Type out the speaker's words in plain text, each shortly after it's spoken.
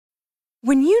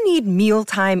When you need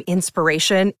mealtime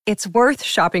inspiration, it's worth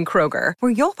shopping Kroger,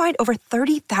 where you'll find over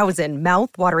 30,000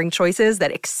 mouth-watering choices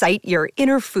that excite your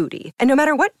inner foodie. And no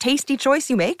matter what tasty choice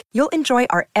you make, you'll enjoy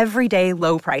our everyday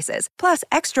low prices, plus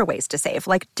extra ways to save,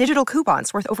 like digital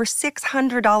coupons worth over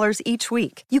 $600 each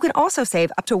week. You can also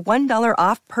save up to $1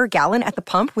 off per gallon at the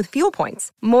pump with fuel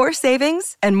points. More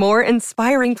savings and more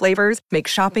inspiring flavors make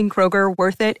shopping Kroger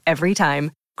worth it every time.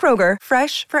 Kroger,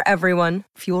 fresh for everyone.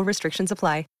 Fuel restrictions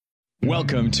apply.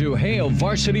 Welcome to Hail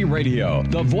Varsity Radio,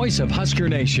 the voice of Husker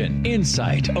Nation.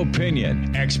 Insight,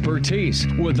 opinion, expertise,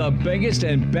 with the biggest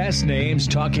and best names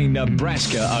talking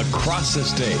Nebraska across the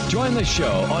state. Join the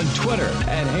show on Twitter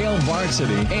at Hail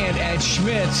Varsity and at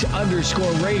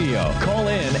Schmitz_radio. Call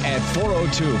in at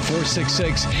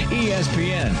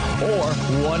 402-466-ESPN or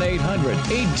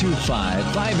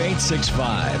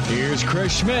 1-800-825-5865. Here's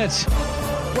Chris Schmitz.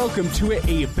 Welcome to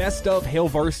a Best of Hail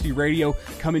Varsity Radio,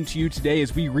 coming to you today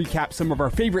as we recap some of our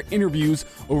favorite interviews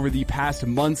over the past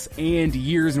months and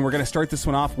years. And we're going to start this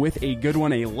one off with a good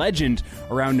one, a legend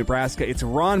around Nebraska. It's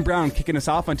Ron Brown kicking us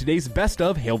off on today's Best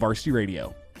of Hail Varsity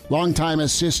Radio. Longtime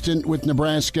assistant with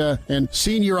Nebraska and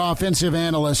senior offensive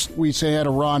analyst, we say hi to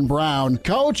Ron Brown.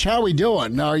 Coach, how we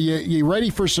doing? Are you ready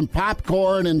for some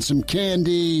popcorn and some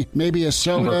candy, maybe a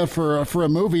soda for a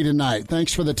movie tonight?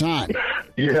 Thanks for the time.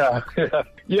 Yeah.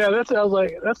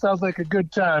 That sounds like a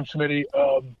good time, Schmitty.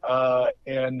 I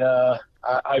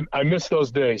miss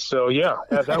those days. So yeah,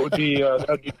 that would be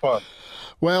fun.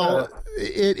 Well,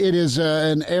 it is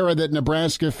an era that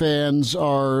Nebraska fans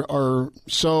are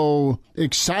so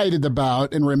excited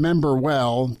about and remember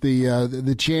well.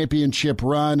 The championship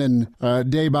run, and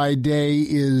day by day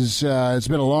is it's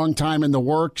been a long time in the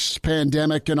works,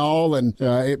 pandemic and all, and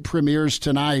it premieres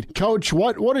tonight. Coach,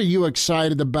 what are you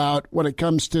excited about when it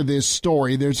comes to this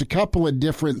story? There's a couple of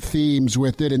different themes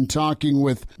with it, and talking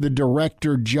with the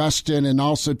director Justin and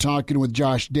also talking with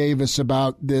Josh Davis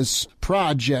about this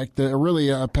project,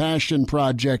 really a passion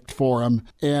project for him,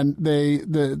 and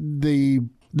the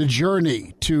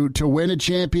journey to win a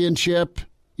championship.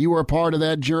 You were a part of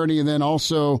that journey, and then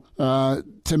also to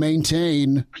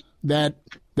maintain that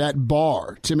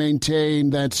bar, to maintain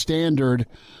that standard,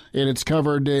 and it's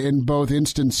covered in both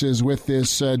instances with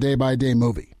this day-by-day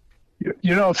movie.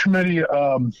 You know, Schmitty,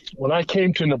 when I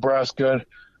came to Nebraska,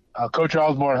 Coach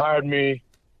Osborne hired me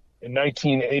in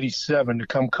 1987 to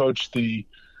come coach the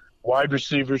wide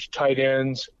receivers, tight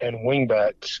ends, and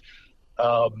wingbacks.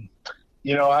 I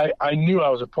knew I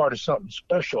was a part of something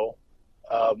special.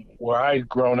 Where I'd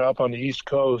grown up on the East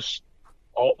Coast,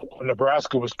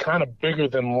 Nebraska was kind of bigger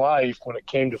than life when it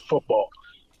came to football,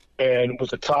 and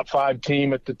was a top 5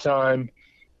 team at the time.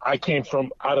 I came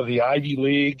from out of the Ivy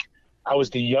League. I was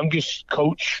the youngest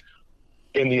coach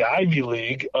in the Ivy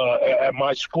League at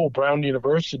my school, Brown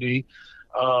University.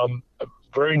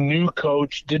 Very new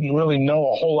coach, didn't really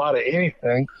know a whole lot of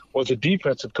anything, was a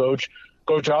defensive coach.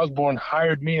 Coach Osborne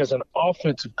hired me as an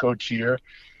offensive coach here.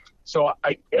 So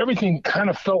everything kind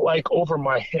of felt like over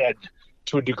my head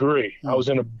to a degree. I was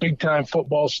in a big-time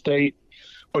football state.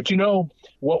 But,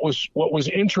 what was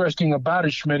interesting about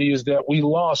it, Schmitty, is that we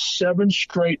lost 7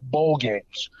 straight bowl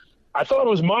games. I thought it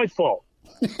was my fault.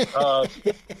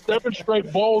 7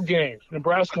 straight bowl games.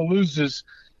 Nebraska loses.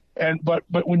 But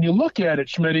when you look at it,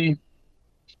 Schmitty,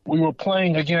 we were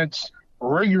playing against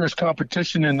rigorous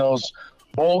competition in those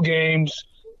bowl games,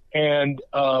 and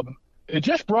it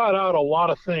just brought out a lot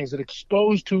of things. It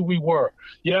exposed who we were.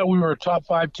 Yeah, we were a top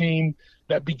 5 team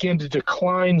that began to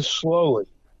decline slowly.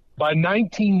 By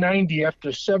 1990,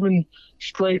 after 7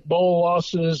 straight bowl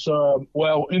losses,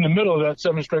 in the middle of that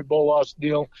 7 straight bowl loss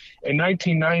deal, in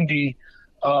 1990,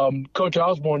 Coach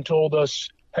Osborne told us,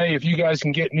 hey, if you guys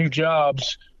can get new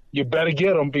jobs, you better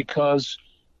get them, because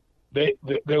they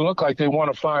look like they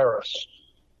want to fire us.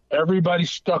 Everybody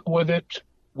stuck with it.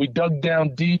 We dug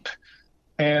down deep,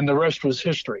 and the rest was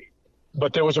history.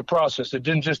 But there was a process. It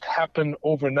didn't just happen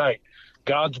overnight.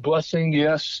 God's blessing,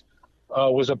 yes,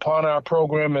 was upon our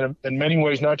program in many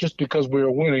ways, not just because we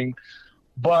were winning,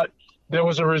 but there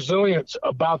was a resilience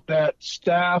about that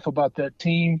staff, about that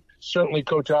team, certainly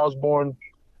Coach Osborne,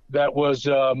 that was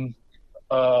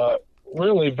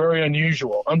really very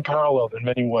unusual, unparalleled in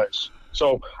many ways.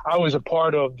 So I was a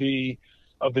part of the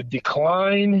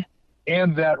decline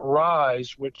and that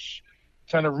rise, which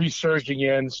kind of resurged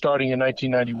again starting in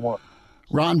 1991.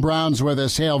 Ron Brown's with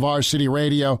us, Hail Varsity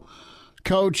Radio.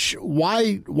 Coach,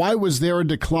 why was there a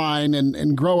decline?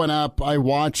 And growing up, I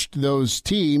watched those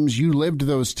teams. You lived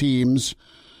those teams.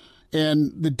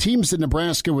 And the teams that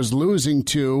Nebraska was losing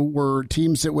to were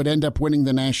teams that would end up winning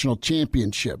the national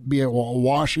championship, be it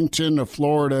Washington, or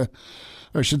Florida,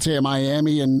 or I should say a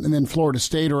Miami and then Florida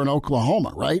State or an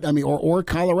Oklahoma, right? I mean, or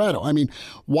Colorado. I mean,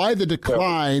 why the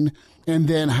decline? And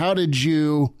then how did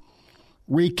you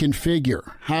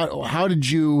reconfigure? How did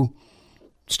you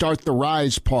start the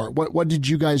rise part? What did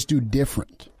you guys do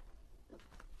different?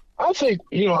 I think,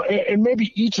 and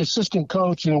maybe each assistant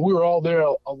coach, we were all there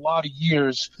a lot of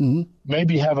years,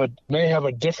 may have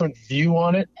a different view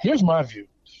on it. Here's my view.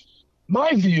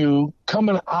 My view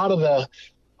coming out of the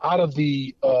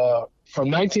from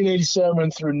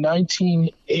 1987 through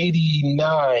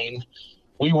 1989,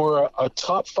 we were a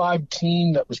top 5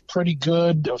 team that was pretty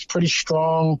good, that was pretty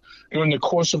strong during the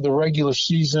course of the regular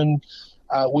season.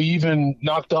 We even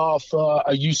knocked off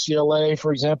a UCLA,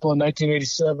 for example, in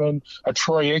 1987, a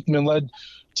Troy Aikman-led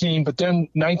team. But then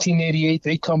 1988,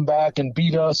 they come back and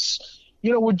beat us.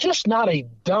 We're just not a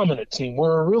dominant team.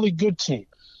 We're a really good team.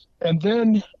 And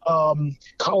then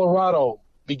Colorado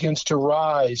begins to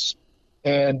rise.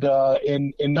 And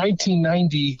in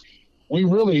 1990, we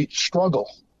really struggle.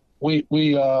 We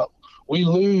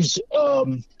lose,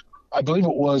 I believe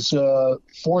it was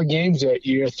 4 games that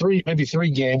year, maybe 3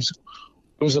 games.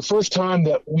 It was the first time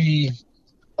that we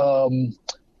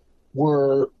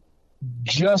were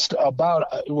just about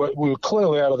we were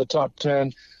clearly out of the top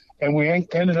 10, and we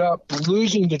ended up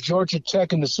losing to Georgia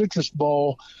Tech in the Citrus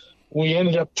Bowl. We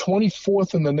ended up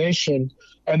 24th in the nation,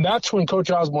 and that's when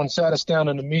Coach Osborne sat us down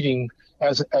in a meeting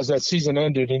as that season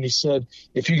ended, and he said,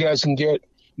 if you guys can get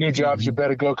new jobs, you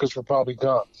better go because we're probably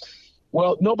gone.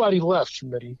 Well, nobody left,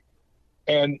 Schmitty,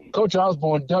 and Coach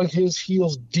Osborne dug his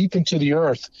heels deep into the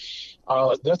earth.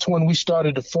 That's when we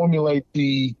started to formulate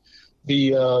the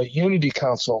Unity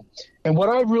Council. And what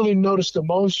I really noticed the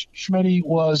most, Schmitty,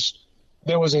 was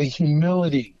there was a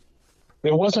humility.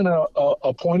 There wasn't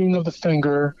a pointing of the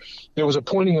finger. There was a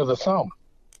pointing of the thumb.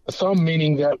 The thumb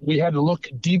meaning that we had to look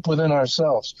deep within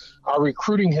ourselves. Our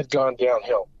recruiting had gone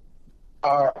downhill.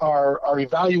 Our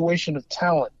evaluation of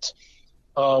talent,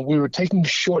 we were taking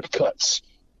shortcuts.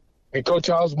 And Coach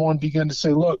Osborne began to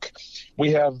say, look,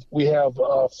 we have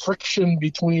friction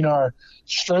between our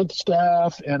strength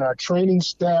staff and our training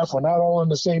staff. We're not all on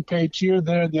the same page here,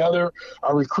 there, the other.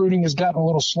 Our recruiting has gotten a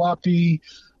little sloppy.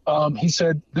 He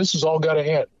said, this has all got to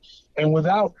end. And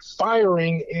without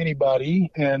firing anybody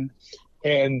and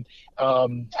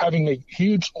having a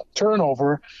huge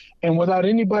turnover and without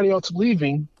anybody else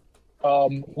leaving,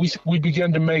 we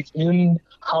began to make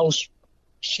in-house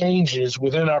changes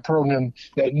within our program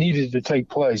that needed to take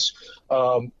place.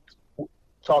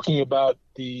 Talking about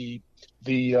the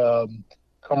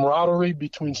camaraderie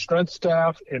between strength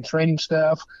staff and training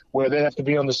staff, where they have to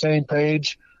be on the same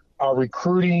page. Our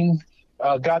recruiting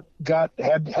had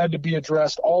to be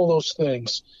addressed. All those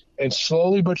things, and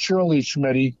slowly but surely,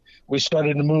 Schmitty, we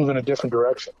started to move in a different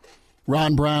direction.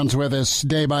 Ron Brown's with us.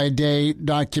 Day by Day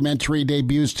documentary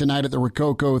debuts tonight at the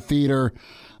Rococo Theater.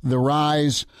 The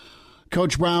Rise.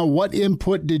 Coach Brown, what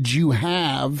input did you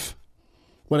have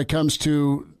when it comes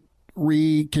to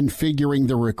reconfiguring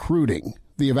the recruiting,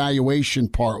 the evaluation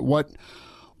part? What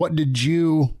did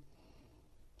you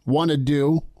want to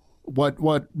do?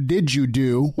 What did you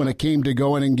do when it came to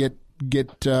going and get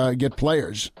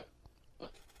players?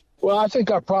 Well, I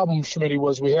think our problem, Schmitty,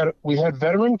 was we had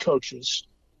veteran coaches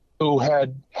who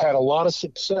had a lot of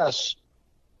success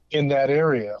in that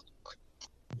area,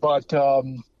 but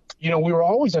we were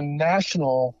always a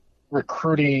national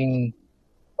recruiting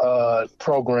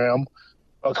program.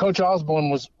 Coach Osborne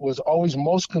was always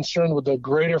most concerned with the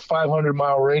greater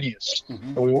 500-mile radius,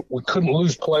 and we couldn't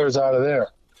lose players out of there.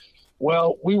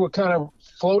 Well, we were kind of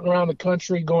floating around the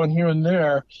country, going here and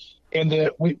there, and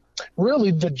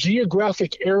the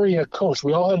geographic area coach,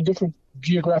 we all had a different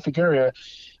geographic area.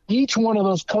 Each one of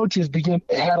those coaches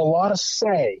had a lot of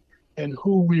say in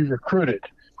who we recruited.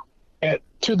 And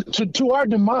to our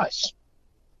demise,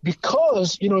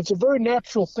 because, it's a very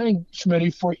natural thing,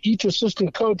 Schmitty, for each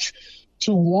assistant coach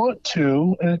to want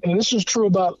to, and this is true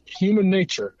about human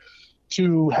nature,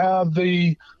 to have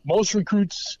the most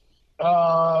recruits,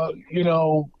 on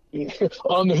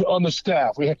the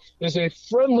staff. There's a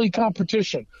friendly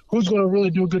competition. Who's going to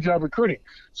really do a good job recruiting?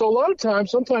 So a lot of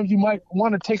times, sometimes you might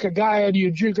want to take a guy out of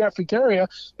your geographic area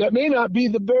that may not be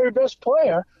the very best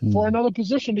player for another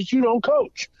position that you don't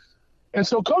coach. And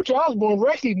so Coach Osborne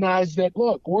recognized that,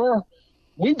 look,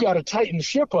 we've got to tighten the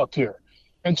ship up here.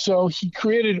 And so he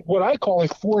created what I call a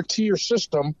 4-tier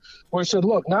system where he said,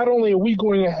 look, not only are we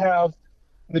going to have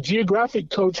the geographic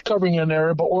coach covering an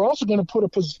area, but we're also going to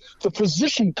put the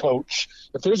position coach.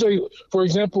 If there's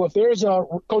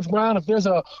Coach Brown, if there's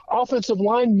a offensive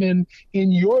lineman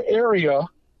in your area,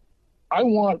 I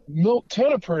want Milt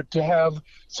Tenopert to have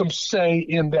some say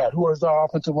in that, who was our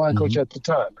offensive line coach at the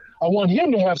time. I want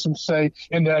him to have some say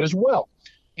in that as well.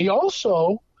 He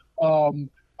also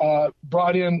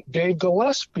brought in Dave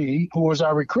Gillespie, who was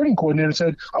our recruiting coordinator, and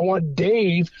said, I want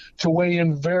Dave to weigh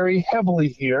in very heavily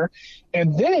here.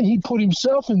 And then he put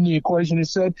himself in the equation and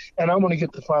said, and I'm going to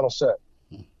get the final say.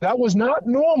 That was not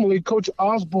normally Coach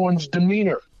Osborne's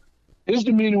demeanor. His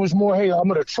demeanor was more, hey, I'm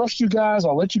going to trust you guys.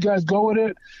 I'll let you guys go with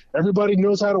it. Everybody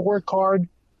knows how to work hard.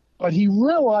 But he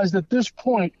realized at this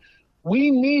point we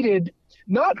needed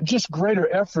not just greater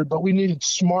effort, but we needed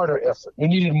smarter effort. We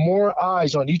needed more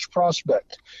eyes on each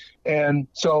prospect. And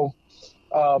so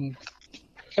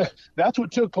that's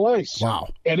what took place. Wow.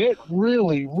 And it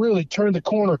really, really turned the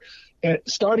corner. And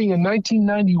starting in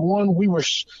 1991,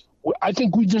 I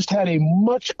think we just had a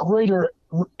much greater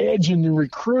edge in the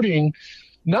recruiting.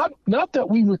 Not that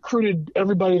we recruited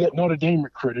everybody that Notre Dame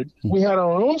recruited. We had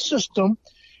our own system.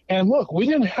 And look, we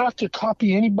didn't have to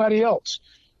copy anybody else.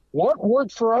 What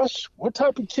worked for us? What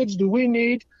type of kids do we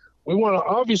need? We want to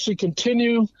obviously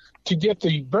continue to get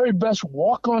the very best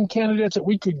walk-on candidates that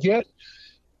we could get.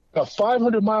 A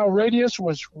 500-mile radius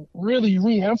was really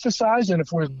re-emphasized, and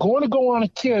if we're going to go on a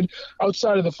kid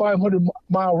outside of the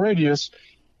 500-mile radius,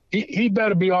 he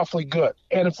better be awfully good.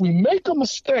 And if we make a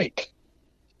mistake,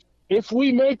 if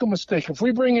we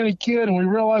bring in a kid and we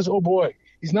realize, oh, boy,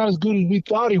 he's not as good as we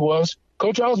thought he was,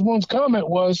 Coach Osborne's comment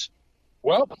was,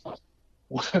 well,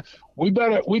 we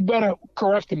better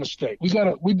correct the mistake. We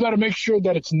gotta make sure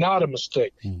that it's not a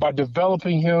mistake by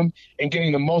developing him and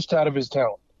getting the most out of his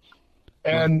talent.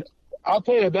 And I'll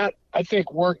tell you that I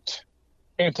think worked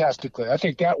fantastically. I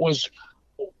think that was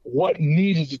what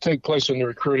needed to take place in the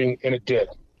recruiting, and it did.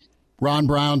 Ron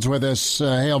Brown's with us,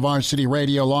 Hail Varsity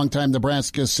Radio, longtime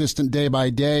Nebraska assistant day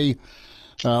by day.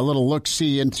 A little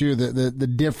look-see into the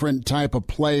different type of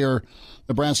player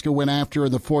Nebraska went after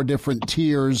in the 4 different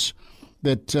tiers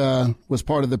that was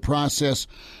part of the process.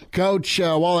 Coach,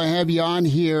 while I have you on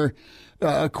here,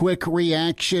 a quick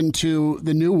reaction to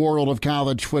the new world of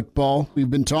college football. We've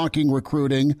been talking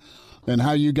recruiting and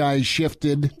how you guys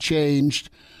shifted, changed.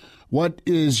 What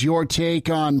is your take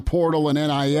on portal and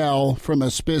NIL from a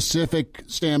specific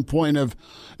standpoint of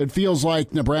it feels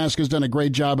like Nebraska's done a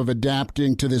great job of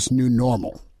adapting to this new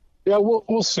normal? Yeah,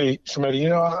 we'll see, Schmidt. You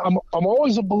know, I'm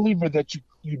always a believer that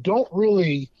you don't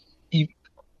really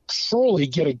truly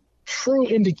get a true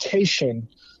indication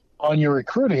on your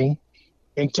recruiting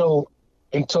until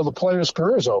the player's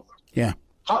career is over. Yeah.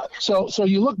 So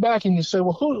you look back and you say,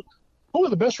 well, who are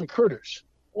the best recruiters?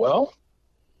 Well,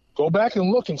 go back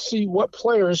and look and see what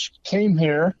players came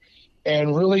here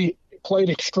and really played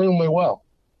extremely well.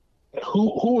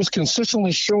 Who was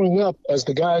consistently showing up as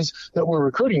the guys that were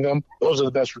recruiting them? Those are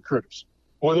the best recruiters.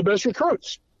 Who are the best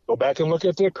recruits? Go back and look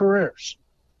at their careers.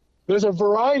 There's a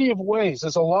variety of ways.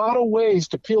 There's a lot of ways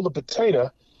to peel the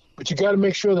potato, but you got to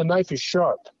make sure the knife is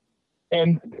sharp.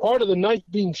 And part of the knife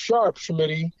being sharp,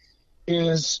 Schmitty,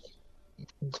 is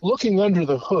looking under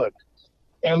the hood.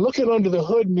 And looking under the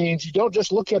hood means you don't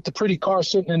just look at the pretty car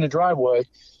sitting in the driveway.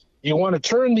 You want to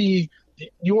turn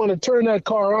that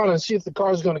car on and see if the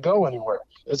car is going to go anywhere.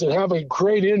 Does it have a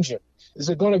great engine? Is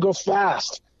it going to go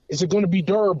fast? Is it going to be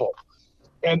durable?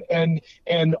 And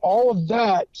all of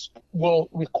that will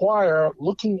require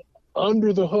looking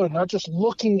under the hood, not just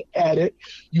looking at it.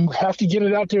 You have to get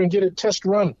it out there and get it test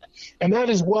run. And that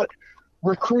is what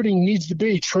recruiting needs to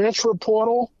be. Transfer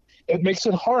portal, it makes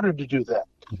it harder to do that.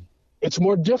 It's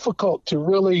more difficult to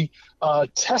really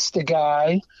test a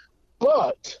guy,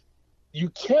 but you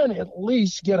can at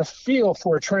least get a feel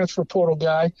for a transfer portal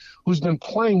guy who's been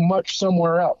playing much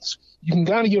somewhere else. You can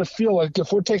kind of get a feel, like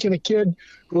if we're taking a kid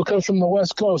who comes from the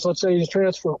West Coast, let's say he's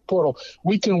transfer portal,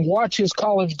 we can watch his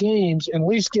college games and at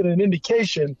least get an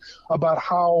indication about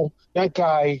how that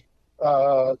guy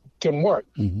can work.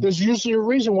 Mm-hmm. There's usually a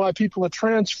reason why people are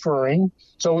transferring,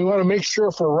 so we want to make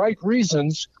sure for right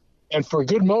reasons and for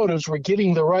good motives, we're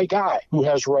getting the right guy who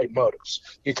has right motives,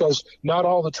 because not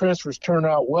all the transfers turn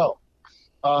out well.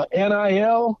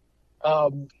 NIL,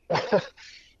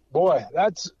 boy,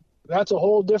 that's a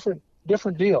whole different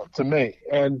deal to me.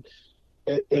 And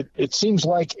it seems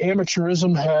like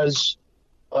amateurism has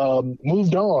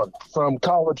moved on from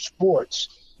college sports.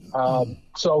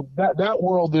 So that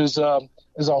world is a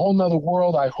whole nother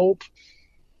world. I hope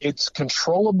it's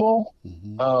controllable.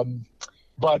 Mm-hmm.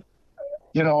 But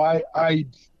you know, it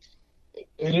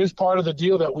is part of the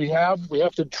deal that we have. We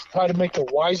have to try to make the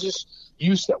wisest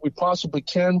use that we possibly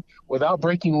can without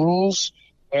breaking rules.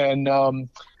 And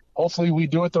hopefully we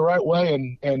do it the right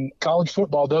way, and college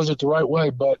football does it the right way.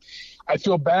 But I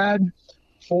feel bad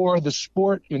for the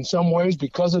sport in some ways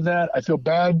because of that. I feel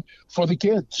bad for the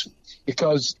kids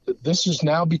because this has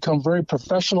now become very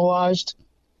professionalized.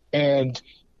 and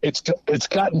it's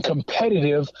gotten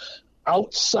competitive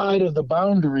outside of the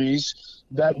boundaries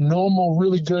that normal,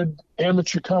 really good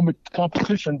amateur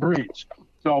competition breeds.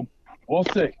 So we'll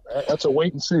see. That's a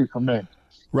wait and see for me.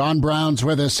 Ron Brown's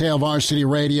with us, Hail Varsity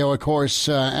Radio, of course,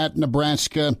 at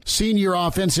Nebraska. Senior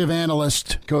offensive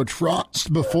analyst, Coach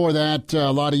Frost. Before that,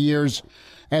 a lot of years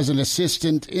as an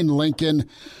assistant in Lincoln.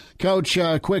 Coach,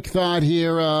 quick thought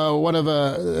here. What of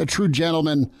a true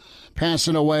gentleman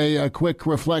passing away. A quick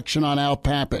reflection on Al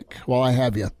Papik while I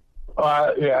have you.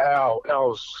 Al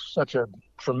was such a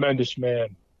tremendous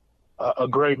man, a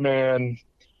great man,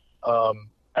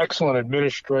 excellent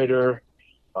administrator,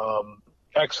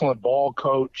 excellent ball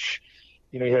coach.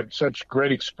 He had such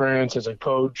great experience as a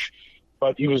coach,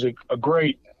 but he was a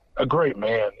great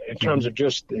man in terms of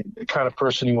just the kind of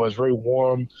person he was. Very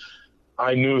warm.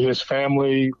 I knew his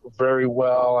family very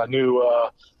well. I knew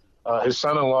his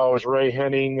son-in-law was Ray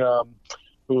Henning,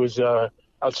 who was an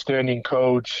outstanding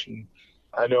coach. And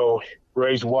I know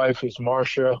Ray's wife is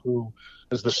Marcia, who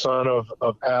is the son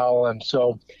of Al. And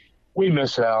so we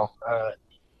miss Al.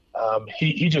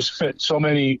 He just fit so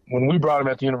many. When we brought him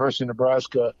at the University of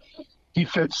Nebraska, he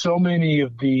fit so many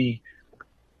of the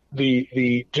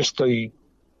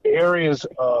areas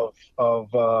of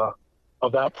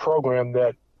that program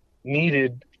that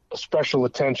needed special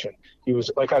attention. He was,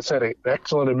 like I said, an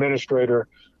excellent administrator,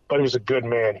 but he was a good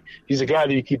man. He's a guy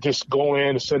that you could just go in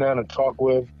and sit down and talk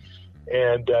with,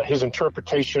 and his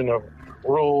interpretation of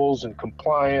rules and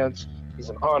compliance. He's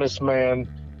an honest man.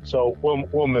 So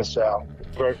we'll miss Al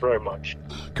very, very much.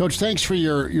 Coach, thanks for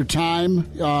your time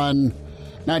on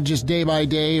not just day by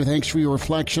day. Thanks for your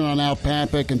reflection on Al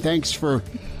Papik, and thanks for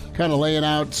kind of laying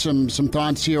out some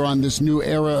thoughts here on this new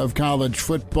era of college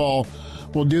football.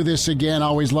 We'll do this again.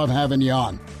 Always love having you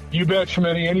on. You bet,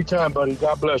 Schmitty. Anytime, buddy.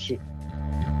 God bless you.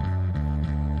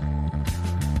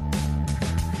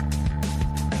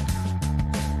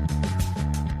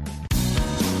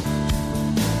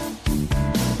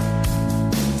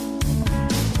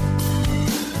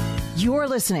 You're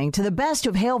listening to the best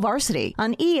of Hail Varsity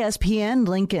on ESPN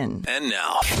Lincoln. And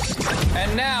now,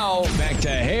 back to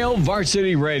Hail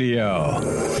Varsity Radio.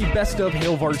 The best of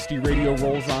Hail Varsity Radio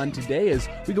rolls on today as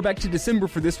we go back to December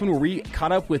for this one, where we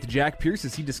caught up with Jack Pierce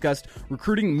as he discussed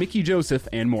recruiting Mickey Joseph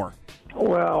and more.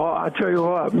 Well, I'll tell you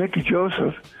what, Mickey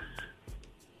Joseph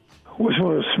was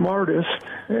one of the smartest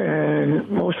and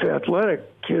most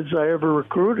athletic kids I ever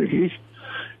recruited.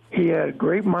 He had a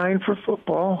great mind for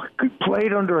football. He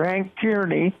played under Hank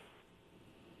Tierney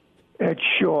at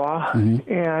Shaw,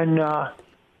 and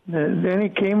then he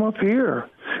came up here.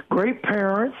 Great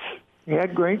parents. He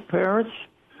had great parents.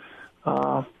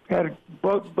 Had a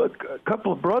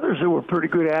couple of brothers who were pretty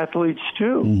good athletes,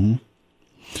 too.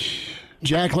 Mm-hmm.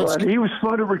 Jack, but he was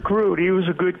fun to recruit. He was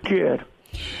a good kid.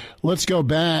 Let's go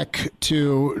back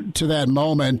to that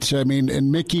moment. I mean, and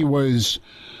Mickey was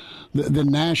the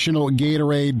National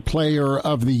Gatorade Player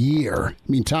of the Year.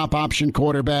 I mean, top option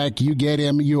quarterback. You get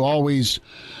him. You always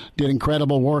did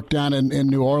incredible work down in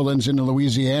New Orleans and in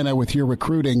Louisiana with your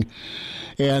recruiting.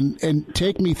 And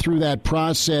take me through that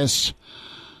process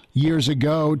years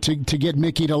ago to get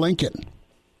Mickey to Lincoln.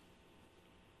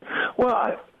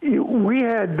 Well, we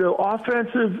had the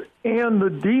offensive and the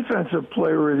defensive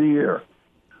Player of the Year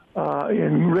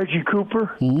in Reggie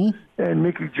Cooper and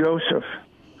Mickey Joseph.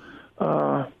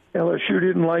 LSU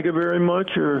didn't like it very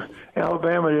much, or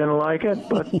Alabama didn't like it,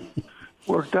 but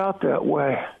worked out that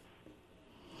way.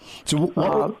 So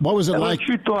what was it like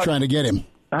trying to get him?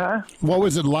 Huh? What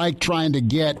was it like trying to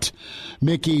get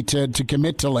Mickey to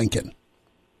commit to Lincoln?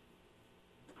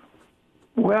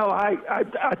 Well, I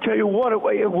tell you what, it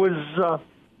was.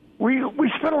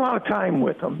 We spent a lot of time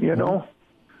with him. You know,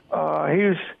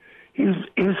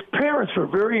 his parents were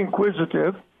very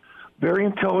inquisitive, very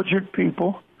intelligent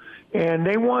people. And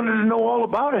they wanted to know all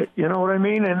about it, you know what I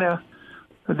mean? And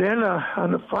then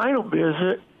on the final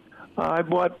visit, I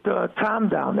brought Tom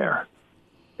down there.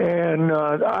 And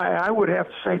I would have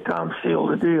to say Tom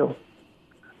sealed the deal.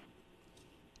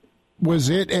 Was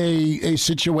it a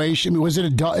situation? Was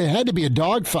it it had to be a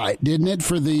dogfight, didn't it,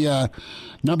 for the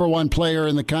number one player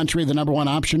in the country, the number one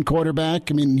option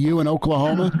quarterback? I mean, you in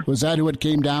Oklahoma? Was that who it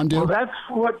came down to? Well, that's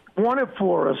what won it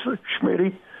for us,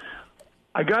 Schmitty.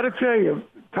 I got to tell you,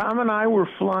 Tom and I were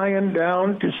flying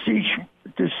down to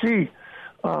see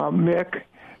Mick,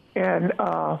 and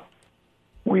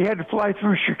we had to fly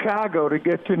through Chicago to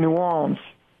get to New Orleans.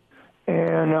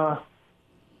 And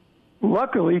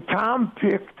luckily, Tom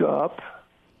picked up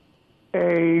a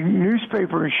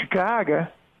newspaper in Chicago,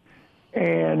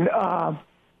 and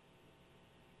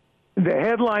the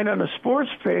headline on the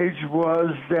sports page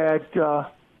was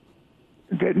that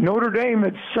that Notre Dame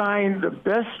had signed the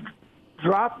best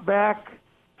drop back,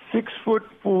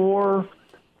 6'4",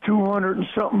 200 and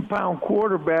something pound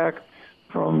quarterback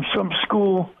from some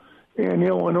school in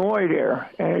Illinois there,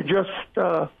 and it just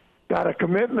got a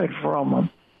commitment from him.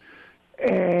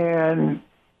 And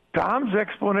Tom's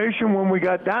explanation when we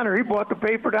got down there, he bought the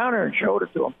paper down there and showed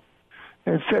it to him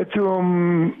and said to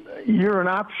him, "You're an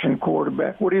option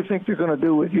quarterback. What do you think they're going to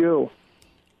do with you?"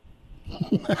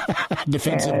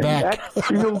 Defensive and back. That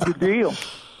sealed the deal.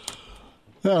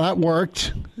 Well, that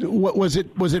worked. What was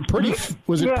it? Was it pretty?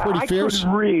 Was it pretty fierce? I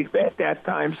couldn't read at that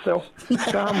time, so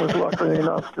Tom was lucky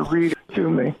enough to read it to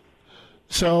me.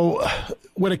 So,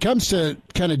 when it comes to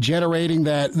kind of generating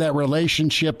that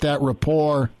relationship, that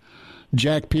rapport,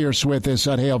 Jack Pierce with us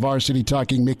at Hail Varsity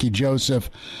talking Mickey Joseph.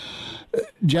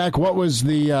 Jack, what was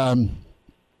the in?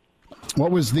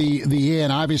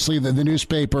 Obviously, the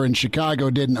newspaper in Chicago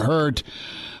didn't hurt,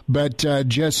 but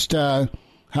just how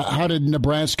did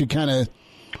Nebraska kind of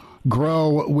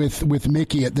grow with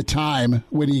Mickey at the time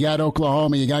when you got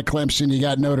Oklahoma, you got Clemson, you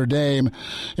got Notre Dame,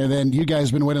 and then you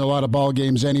guys been winning a lot of ball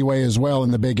games anyway as well in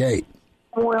the Big Eight?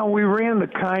 Well, we ran the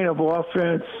kind of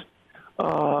offense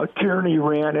Tierney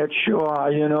ran at Shaw,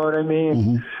 you know what I mean?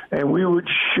 Mm-hmm. And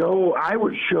I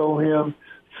would show him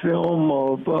film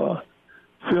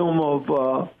of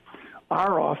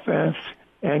our offense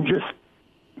and just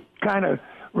kind of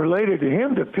related to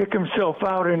him to pick himself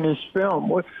out in his film.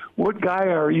 What guy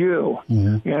are you?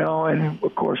 Mm-hmm. You know, and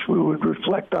of course we would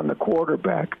reflect on the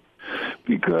quarterback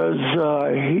because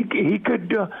he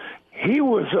could. He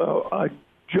was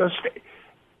just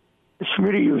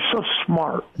Smitty. He was so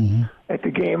smart at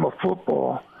the game of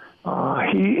football.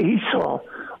 He saw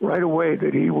right away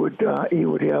that he would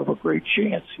have a great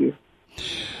chance here.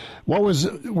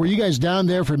 Were you guys down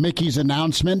there for Mickey's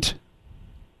announcement?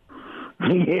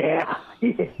 Yeah.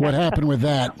 What happened with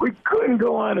that? We couldn't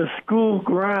go on a school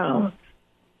ground,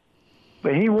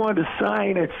 but he wanted to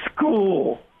sign at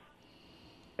school.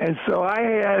 And so I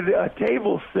had a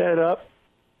table set up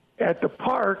at the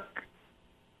park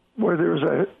where there was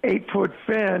a 8-foot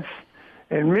fence,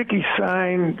 and Mickey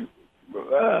signed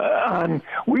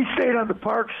we stayed on the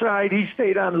park side, he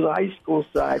stayed on the high school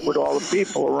side with all the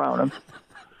people around him.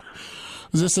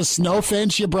 Was this a snow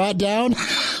fence you brought down?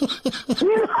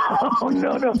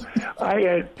 No.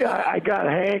 I got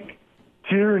Hank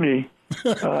Tierney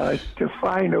to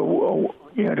find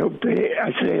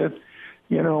I said,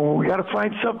 we got to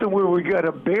find something where we got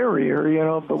a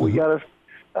barrier, but we got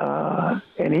to.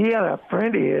 And he had a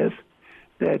friend of his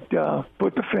that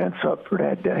put the fence up for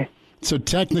that day. So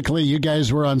technically, you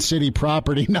guys were on city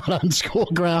property, not on school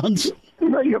grounds.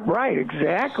 No, you're right,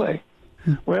 exactly.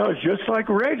 Well, it's just like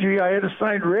Reggie. I had to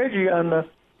sign Reggie in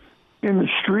the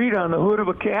street on the hood of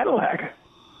a Cadillac.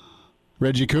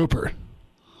 Reggie Cooper.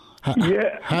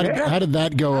 How did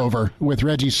that go over with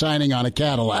Reggie signing on a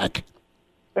Cadillac?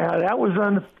 That was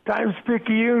on the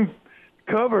Times-Picayune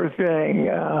cover thing.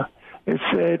 It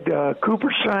said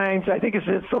Cooper signs. I think it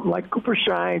said something like Cooper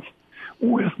signs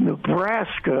with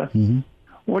Nebraska. Mm-hmm.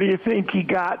 What do you think he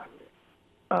got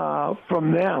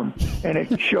from them? And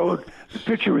it showed the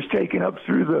picture was taken up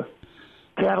through the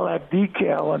Cadillac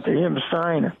decal onto him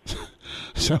signing.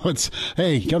 So it's,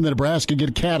 hey, come to Nebraska, get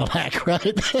a Cadillac,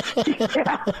 right?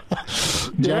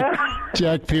 Yeah.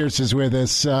 Jack Pierce is with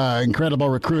us, incredible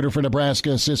recruiter for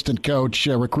Nebraska, assistant coach,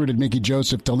 recruited Mickey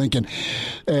Joseph to Lincoln,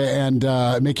 and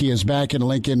Mickey is back in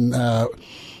Lincoln.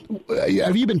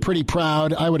 Have you been pretty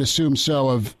proud, I would assume so,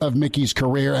 of Mickey's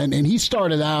career? And he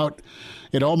started out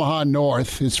at Omaha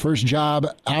North, his first job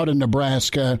out in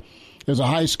Nebraska as a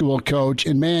high school coach.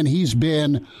 And, man, he's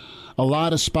been a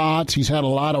lot of spots. He's had a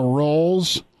lot of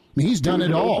roles. I mean, he's done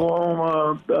it all.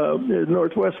 Oklahoma,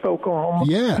 northwest Oklahoma,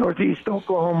 northeast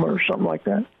Oklahoma or something like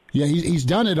that. Yeah, he's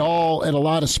done it all at a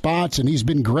lot of spots, and he's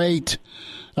been great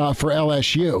for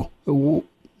LSU.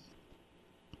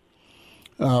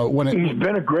 He's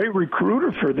been a great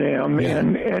recruiter for them,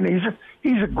 and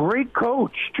he's a great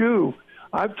coach, too.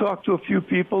 I've talked to a few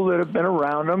people that have been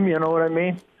around him, you know what I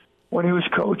mean, when he was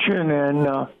coaching,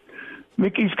 and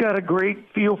Mickey's got a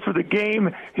great feel for the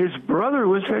game. His brother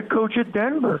was head coach at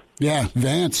Denver. Yeah,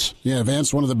 Vance. Yeah,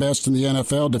 Vance, one of the best in the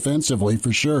NFL defensively,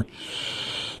 for sure.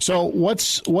 So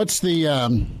what's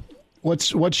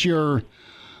your,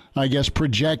 I guess,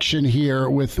 projection here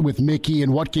with Mickey,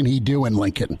 and what can he do in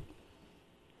Lincoln?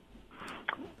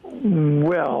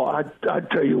 Well, I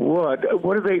tell you what.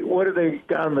 What do they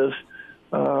got him as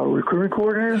recruiting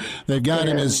coordinator? They've got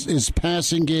him as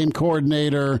passing game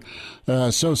coordinator,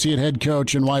 associate head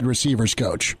coach, and wide receivers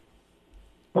coach.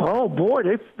 Oh boy,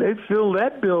 they filled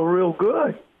that bill real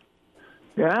good.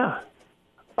 Yeah,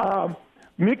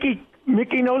 Mickey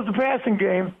Mickey knows the passing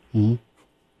game. Mm-hmm.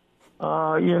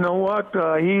 You know what?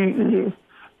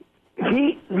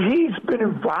 He's been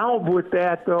involved with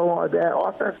that, though, that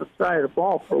offensive side of the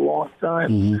ball for a long time.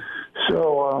 Mm-hmm.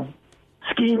 So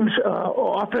schemes,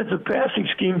 offensive passing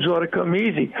schemes ought to come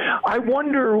easy. I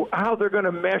wonder how they're going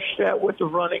to mesh that with the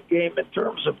running game in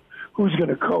terms of who's going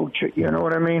to coach it. You know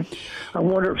what I mean? I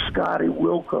wonder if Scotty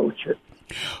will coach it.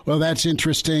 Well, that's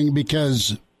interesting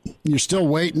because you're still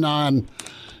waiting on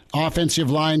offensive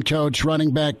line coach,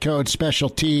 running back coach, special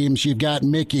teams. You've got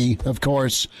Mickey, of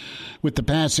course, with the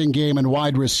passing game and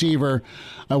wide receiver.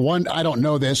 I don't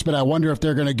know this, but I wonder if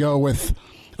they're going to go with,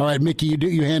 all right, Mickey,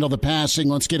 you handle the passing.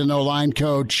 Let's get an O-line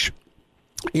coach,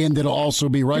 and it'll also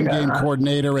be run game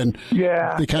coordinator, and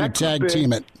they kind of tag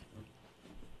team it.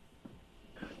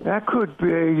 That could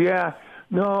be, yeah.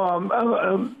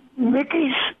 No,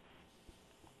 Mickey's,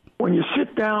 when you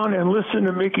sit down and listen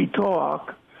to Mickey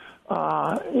talk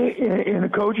in the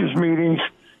coaches' meetings,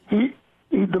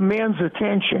 he demands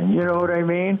attention, you know what I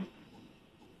mean?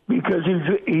 Because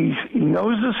he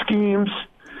knows the schemes,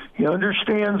 he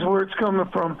understands where it's coming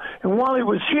from. And while he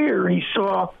was here, he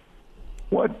saw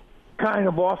what kind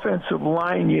of offensive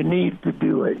line you need to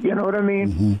do it. You know what I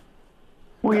mean? Mm-hmm.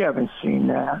 We haven't seen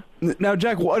that. Now,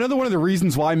 Jack, another one of the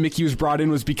reasons why Mickey was brought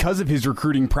in was because of his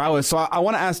recruiting prowess. So I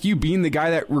want to ask you, being the guy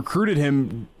that recruited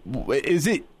him,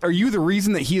 are you the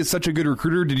reason that he is such a good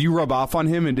recruiter? Did you rub off on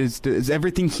him, and does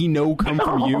everything he know come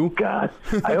from you? Oh, God.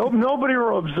 I hope nobody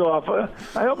rubs off.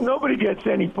 I hope nobody gets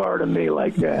any part of me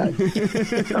like that.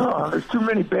 There's too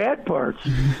many bad parts.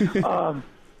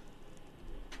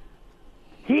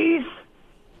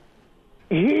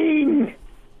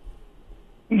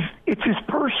 It's his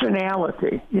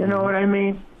personality. You know what I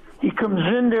mean? He comes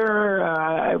in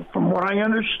there, from what I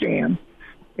understand.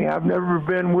 I've never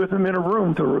been with him in a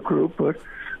room to recruit, but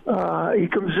he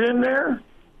comes in there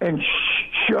and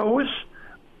shows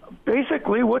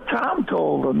basically what Tom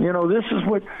told him. You know, this is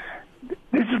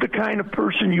the kind of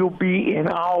person you'll be in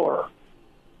our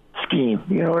scheme.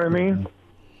 You know what I mean?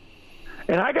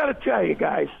 And I got to tell you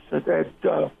guys that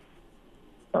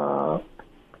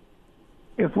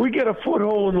if we get a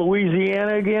foothold in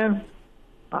Louisiana again,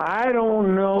 I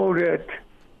don't know that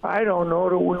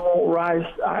we won't rise.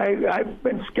 I've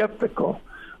been skeptical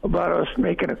about us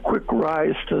making a quick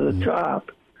rise to the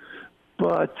top,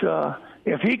 but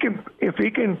if he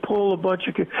can pull a bunch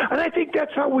of kids, and I think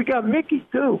that's how we got Mickey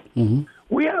too. Mm-hmm.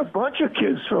 We had a bunch of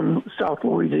kids from South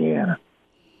Louisiana.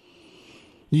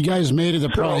 You guys made it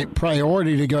a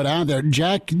priority to go down there,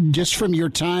 Jack. Just from your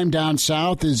time down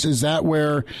south, is that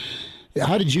where?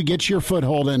 How did you get your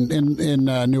foothold in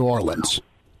New Orleans?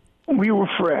 We were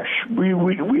fresh. We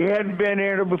hadn't been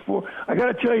there before. I got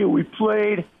to tell you, we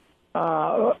played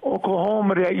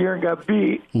Oklahoma that year and got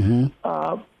beat. Mm-hmm.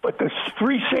 But the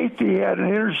free safety had an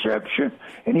interception,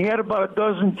 and he had about a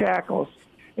dozen tackles.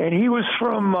 And he was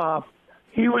from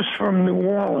New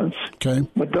Orleans,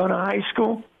 Madonna High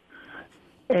School.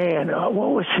 And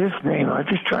what was his name? I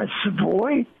just tried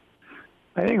Savoy.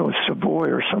 I think it was Savoy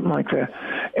or something like that.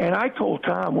 And I told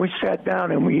Tom, we sat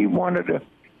down and we wanted to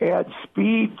add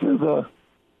speed to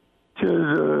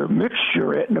the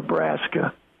mixture at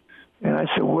Nebraska. And I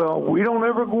said, well, we don't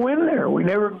ever go in there. We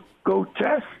never go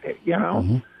test it, you know.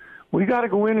 Mm-hmm. We got to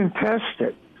go in and test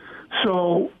it.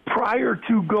 So prior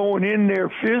to going in there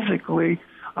physically,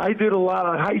 I did a lot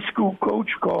of high school coach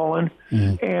calling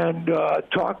and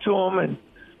talked to them and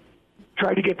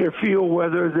tried to get their feel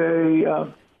whether they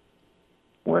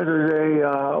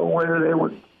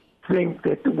would think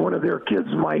that one of their kids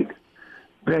might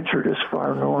venture this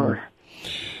far north.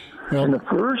 Well, and the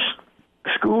first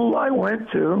school I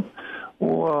went to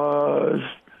was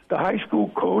the high school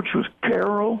coach was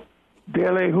Carol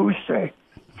Delehuse.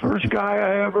 First guy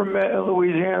I ever met in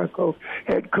Louisiana,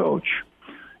 head coach,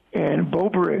 and Bo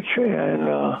Bridge.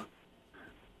 And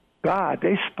God,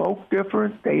 they spoke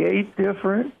different. They ate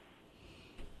different.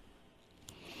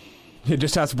 You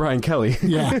just ask Brian Kelly.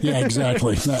 yeah,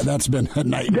 exactly. That's been a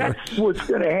nightmare. That's what's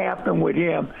going to happen with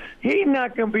him. He's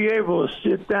not going to be able to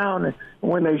sit down and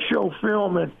when they show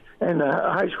film and the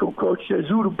high school coach says,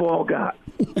 who the ball got?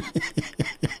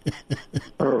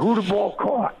 Or who the ball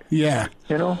caught? Yeah.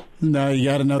 You know? No, you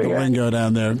got to know the lingo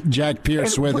down there. Jack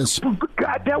Pierce with us.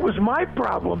 God, that was my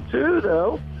problem, too,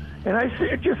 though. And I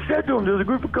just said to him, there's a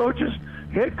group of coaches,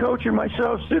 head coach and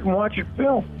myself, sitting watching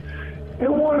film.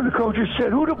 And one of the coaches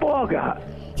said, who the ball got?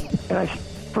 And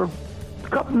for a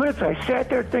couple minutes, I sat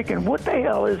there thinking, what the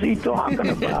hell is he talking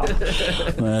about?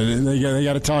 They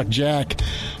got to talk Jack.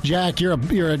 Jack, you're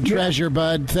a treasure,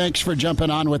 bud. Thanks for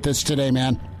jumping on with us today,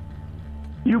 man.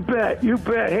 You bet.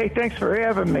 Hey, thanks for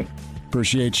having me.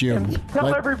 Appreciate you. And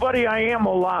tell everybody I am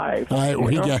alive. All right,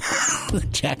 we got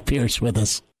Jack Pierce with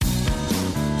us.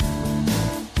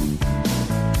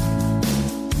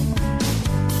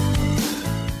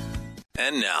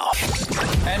 And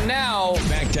now,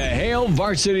 back to Hail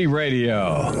Varsity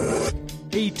Radio.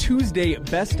 A Tuesday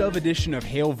best of edition of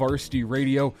Hail Varsity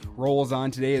Radio rolls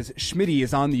on today as Schmitty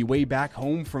is on the way back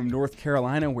home from North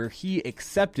Carolina, where he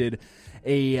accepted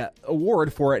a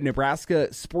award for Nebraska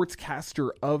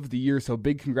Sportscaster of the Year. So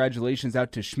big congratulations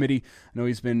out to Schmitty. I know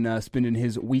he's been spending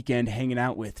his weekend hanging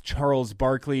out with Charles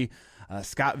Barkley,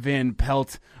 Scott Van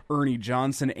Pelt, Ernie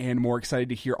Johnson, and more. Excited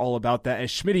to hear all about that, as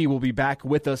Schmitty will be back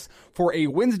with us for a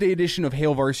Wednesday edition of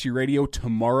Hail Varsity Radio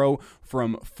tomorrow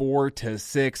from 4 to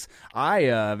 6. I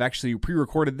have actually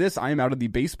pre-recorded this. I am out of the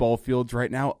baseball fields right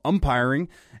now umpiring,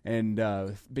 and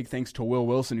big thanks to Will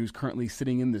Wilson, who's currently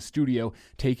sitting in the studio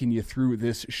taking you through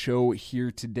this show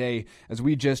here today. As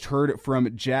we just heard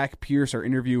from Jack Pierce, our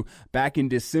interview back in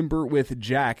December with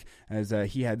Jack, as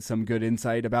he had some good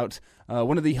insight about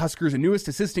one of the Huskers' newest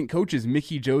assistant coaches,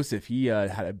 Mickey Joseph. He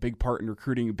had a big part in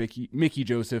recruiting Mickey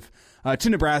Joseph to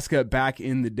Nebraska back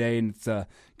in the day, and it's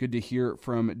good to hear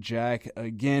from Jack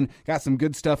again. Got some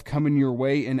good stuff coming your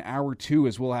way in hour 2,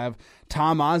 as we'll have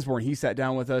Tom Osborne. He sat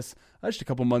down with us just a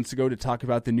couple months ago to talk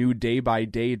about the new Day by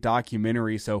Day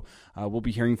documentary. So we'll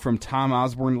be hearing from Tom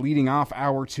Osborne leading off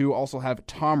hour 2. Also have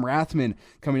Tom Rathman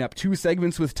coming up. 2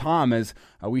 segments with Tom, as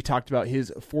we talked about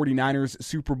his 49ers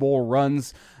Super Bowl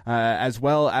runs, as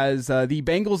well as the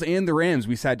Bengals and the Rams.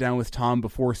 We sat down with Tom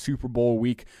before Super Bowl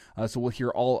week, so we'll hear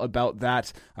all about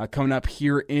that coming up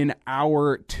here in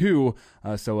hour 2.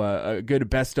 So a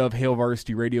good best of Hail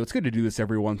Varsity Radio. It's good to do this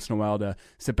every once in a while, to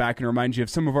sit back and remind you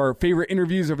of some of our favorite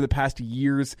interviews over the past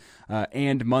years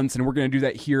and months. And we're going to do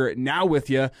that here now with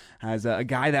you, as a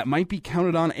guy that might be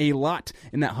counted on a lot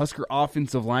in that Husker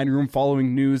offensive line room,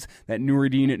 following news that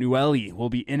Nuruddin Nueli will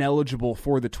be ineligible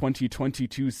for the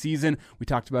 2022 season. We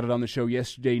talked about it on the show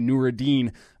yesterday.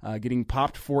 Nuruddin getting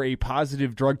popped for a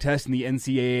positive drug test, and the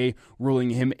NCAA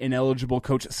ruling him ineligible.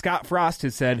 Coach Scott Frost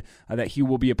has said that he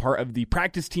will be a part of the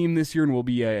practice team this year and will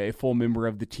be a full member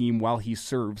of the team while he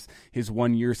serves his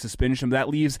 1-year suspension. That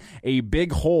leaves a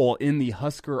big hole in the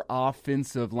Husker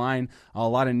offensive line. A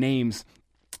lot of names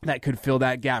that could fill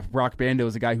that gap. Brock Bando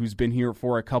is a guy who's been here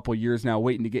for a couple years now,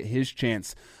 waiting to get his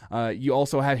chance. You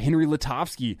also have Henry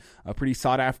Lutovsky, a pretty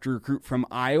sought-after recruit from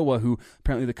Iowa, who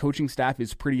apparently the coaching staff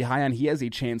is pretty high on. He has a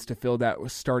chance to fill that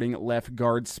starting left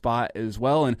guard spot as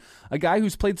well. And a guy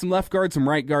who's played some left guard, some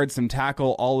right guard, some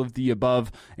tackle, all of the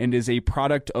above, and is a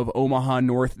product of Omaha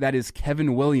North. That is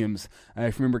Kevin Williams.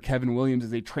 If you remember, Kevin Williams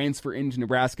is a transfer into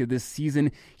Nebraska this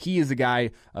season. He is a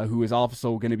guy who is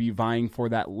also going to be vying for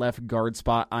that left guard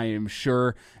spot, I am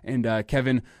sure. And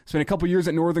Kevin spent a couple years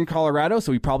at Northern Colorado,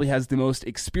 so he probably has the most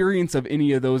experience of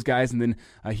any of those guys. And then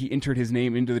he entered his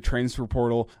name into the transfer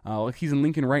portal. He's in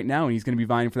Lincoln right now, and he's going to be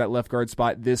vying for that left guard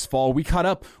spot this fall. We caught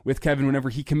up with Kevin whenever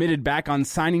he committed back on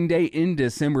signing day in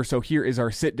December. So here is our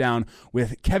sit down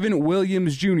with Kevin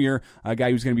Williams Jr., a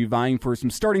guy who's going to be vying for some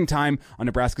starting time on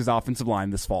Nebraska's offensive line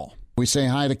this fall. We say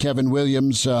hi to Kevin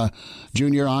Williams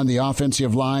Jr. on the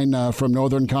offensive line from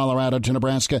Northern Colorado to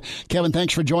Nebraska. Kevin,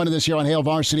 thanks for joining us here on Hail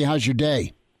Varsity. How's your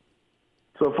day?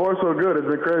 So far, so good. It's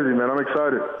been crazy, man. I'm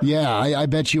excited. Yeah, I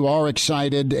bet you are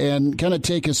excited. And kind of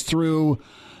take us through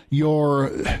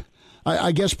your,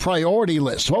 I guess, priority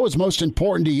list. What was most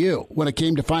important to you when it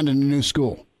came to finding a new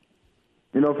school?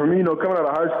 For me, coming out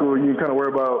of high school, you kind of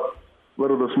worry about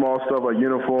little the small stuff like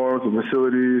uniforms and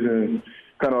facilities and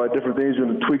kind of like different things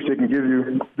and the tweaks they can give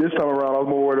you. This time around, I was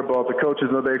more worried about the coaches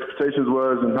and what their expectations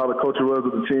was and how the culture was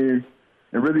with the team,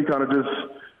 and really kind of just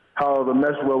how the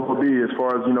message will be as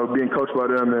far as, being coached by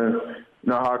them, and,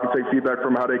 how I can take feedback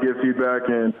from how they give feedback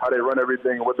and how they run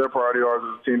everything and what their priority are as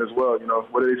a team as well.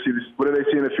 What do they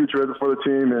see in the future for the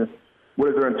team, and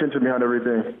what is their intention behind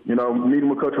everything?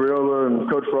 Meeting with Coach Raiola and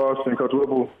Coach Frost and Coach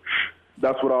Whipple,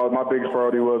 that's what my biggest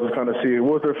priority was kind of see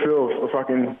what's their feel, if I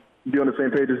can be on the same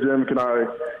page as them. Can I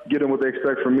get them what they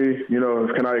expect from me?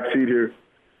 Can I exceed here?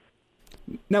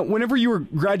 Now, whenever you were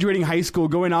graduating high school,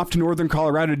 going off to Northern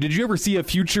Colorado, did you ever see a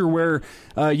future where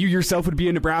you yourself would be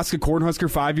a Nebraska Cornhusker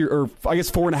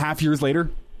 4.5 years later?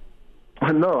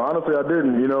 No, honestly, I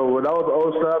didn't. When that was the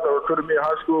old staff that recruited me in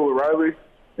high school with Riley,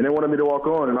 and they wanted me to walk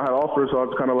on, and I had offers, so I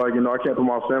was kind of like, I can't put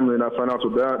my family in that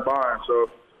financial bind. So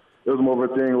it was more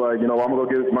of a thing like, I'm going to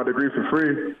go get my degree for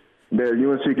free. That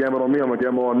UNC gambled on me, I'm going to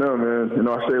gamble on them, and,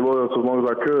 I stayed loyal so long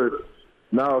as I could.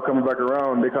 Now, coming back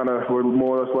around, they kind of were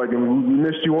more or less like, we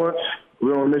missed you once, we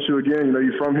don't miss you again.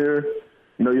 You're from here.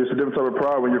 It's a different type of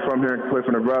pride when you're from here and play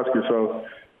for Nebraska. So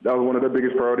that was one of their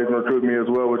biggest priorities in recruiting me as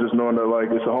well, was just knowing that, like,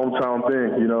 it's a hometown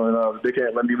thing, and they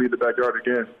can't let me leave the backyard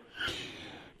again.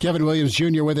 Kevin Williams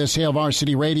Jr. with us, Hail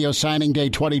Varsity Radio, signing day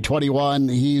 2021.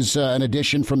 He's an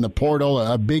addition from the portal,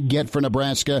 a big get for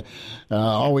Nebraska.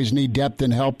 Always need depth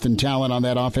and help and talent on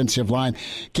that offensive line.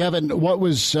 Kevin, what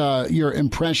was your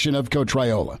impression of Coach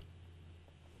Raiola?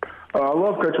 I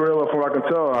love Coach Raiola from what I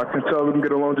can tell. I can tell we can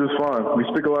get along just fine. We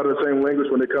speak a lot of the same language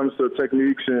when it comes to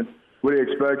techniques and what he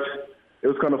expects. It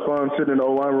was kind of fun sitting in the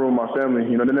O-line room with my family.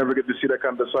 They never get to see that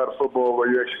kind of side of football where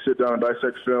you actually sit down and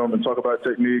dissect film and talk about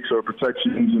techniques or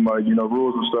protections and,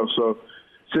 rules and stuff. So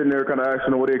sitting there kind of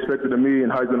asking him what he expected of me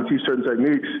and how he's going to teach certain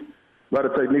techniques. A lot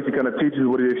of techniques he kind of teaches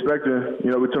what he expected.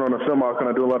 We turn on the film, I kind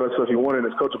of do a lot of stuff he wanted,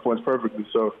 and his coaching points perfectly.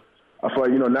 So I feel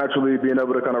like, naturally being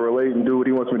able to kind of relate and do what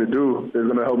he wants me to do is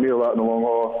going to help me a lot in the long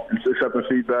haul, and accepting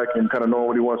feedback and kind of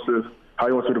knowing how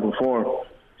he wants me to perform.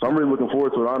 So I'm really looking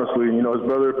forward to it, honestly. His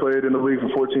brother played in the league for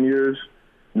 14 years.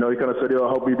 He kind of said he'll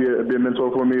help me be a mentor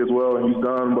for me as well. He's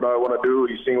done what I want to do.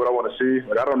 He's seen what I want to see.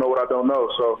 I don't know what I don't know.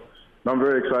 So I'm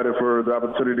very excited for the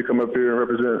opportunity to come up here and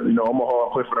represent, Omaha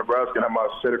and play for Nebraska and have my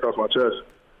state across my chest.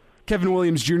 Kevin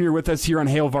Williams Jr. with us here on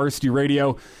Hail Varsity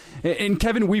Radio. And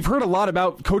Kevin, we've heard a lot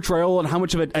about Coach Raiola and how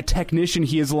much of a technician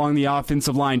he is along the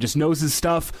offensive line, just knows his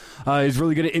stuff, is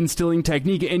really good at instilling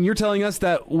technique. And you're telling us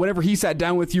that whenever he sat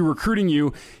down with you, recruiting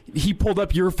you, he pulled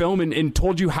up your film and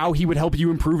told you how he would help you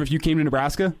improve if you came to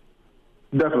Nebraska?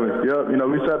 Definitely, yeah.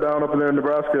 We sat down up there in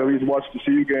Nebraska. We watched the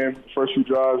CU game, the first few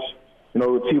drives.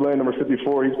 T-Lane, number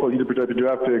 54, he's a projected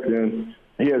draft pick, and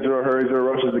he had 0 hurries, 0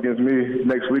 rushes against me.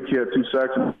 Next week he had 2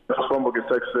 sacks and a fumble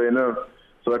against Texas A&M.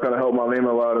 So that kind of helped my name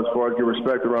a lot as far as get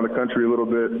respect around the country a little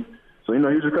bit. So, he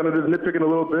was just kind of nitpicking a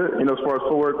little bit, as far as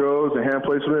footwork goes and hand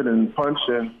placement and punch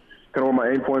and kind of where my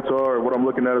aim points are or what I'm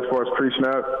looking at as far as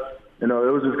pre-snap. It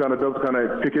was just kind of dope to kind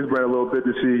of pick his brain a little bit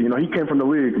to see, he came from the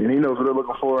league and he knows what they're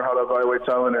looking for, how to evaluate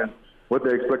talent and what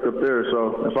they expect up there.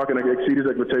 So if I can exceed his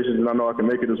expectations, then I know I can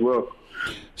make it as well.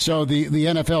 So the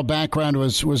NFL background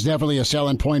was definitely a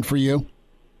selling point for you?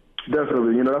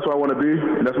 Definitely. That's what I want to be,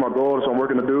 and that's my goal. That's what I'm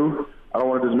working to do. I don't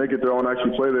want to just make it there. I want to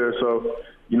actually play there. So,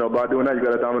 by doing that, you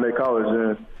got to dominate college.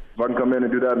 And if I can come in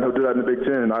and do that, and he'll do that in the Big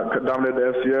Ten. I dominated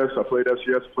the FCS. I played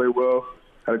FCS, played well,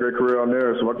 had a great career on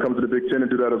there. So if I can come to the Big Ten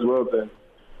and do that as well, then,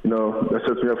 that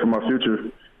sets me up for my future.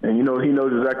 And, he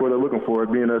knows exactly what they're looking for.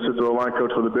 Being an assistant line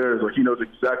coach for the Bears, he knows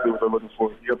exactly what they're looking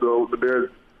for. You have the Bears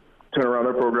turn around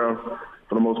their program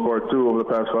for the most part, too, over the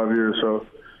past 5 years. So,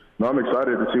 I'm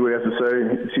excited to see what he has to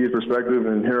say, see his perspective,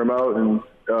 and hear him out and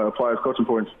apply his coaching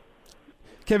points.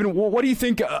 Kevin, what do you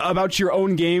think about your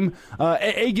own game?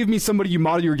 A, give me somebody you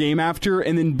model your game after,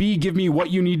 and then B, give me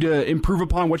what you need to improve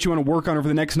upon, what you want to work on over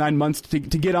the next 9 months to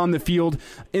get on the field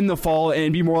in the fall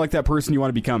and be more like that person you want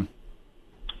to become.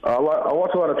 I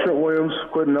watch a lot of Trent Williams,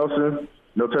 Quentin Nelson,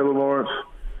 Taylor Lawrence.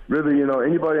 Really,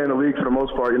 anybody in the league for the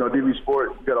most part. DB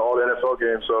Sport, you got all the NFL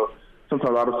games, so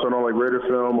sometimes I'll just turn on like Raider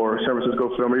film or San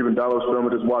Francisco film or even Dallas film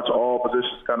and just watch all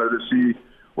positions kind of to see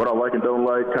what I like and don't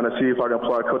like, kind of see if I can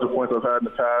apply coaching points I've had in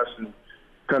the past and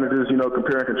kind of just,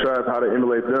 compare and contrast how to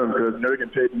emulate them because they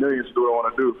get paid millions to do what I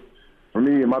want to do. For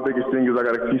me, my biggest thing is I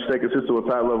got to keep staying consistent with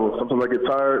pad level. Sometimes I get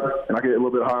tired and I get a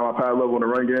little bit high on my pad level in the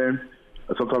run game.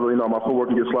 And sometimes, my footwork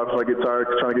can get sloppy if I get tired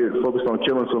trying to get focused on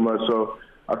killing so much. So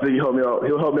I think he'll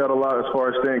help me out a lot as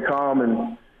far as staying calm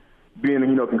and being,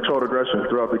 controlled aggression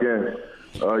throughout the game.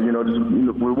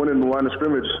 We're winning the line of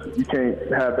scrimmage. You can't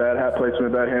have bad hat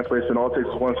placement, bad hand placement. All it takes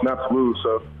is one snap to lose.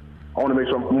 So I want to make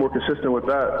sure I'm more consistent with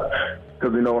that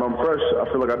because, when I'm fresh, I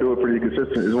feel like I do it pretty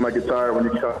consistent. Is when I get tired, when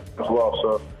you get off.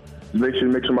 So make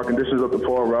sure my conditions up to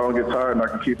par where I don't get tired and I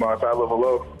can keep my pad level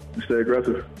low and stay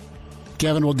aggressive.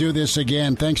 Kevin, we'll do this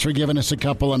again. Thanks for giving us a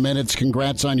couple of minutes.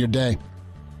 Congrats on your day.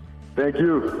 Thank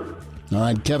you. All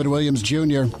right, Kevin Williams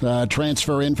Jr.,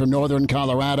 transfer in from Northern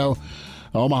Colorado.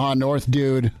 Omaha North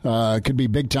dude, could be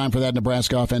big time for that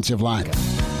Nebraska offensive line.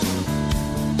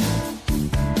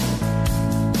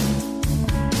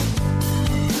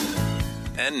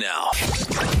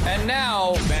 And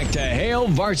now, back to Hail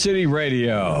Varsity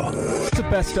Radio. It's the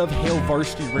best of Hail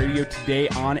Varsity Radio today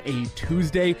on a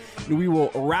Tuesday. And we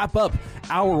will wrap up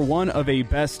hour one of a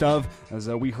best of, as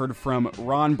we heard from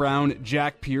Ron Brown,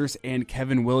 Jack Pierce, and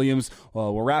Kevin Williams.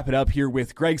 We'll wrap it up here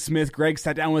with Greg Smith. Greg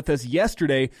sat down with us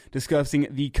yesterday discussing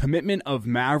the commitment of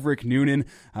Maverick Noonan,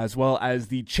 as well as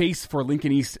the chase for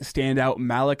Lincoln East standout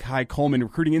Malachi Coleman.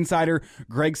 Recruiting insider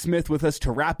Greg Smith with us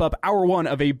to wrap up hour one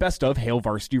of a best of Hail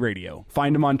Varsity. Varsity Radio.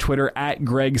 Find him on Twitter at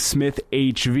Greg Smith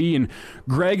HV. And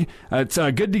Greg, it's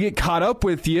good to get caught up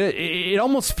with you. It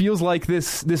almost feels like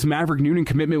this Maverick Noonan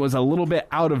commitment was a little bit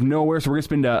out of nowhere, so we're going to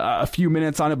spend a few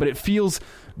minutes on it, but it feels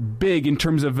big in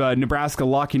terms of Nebraska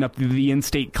locking up the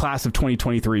in-state class of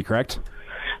 2023, correct?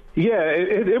 Yeah,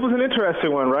 it was an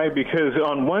interesting one, right? Because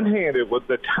on one hand, it was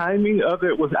the timing of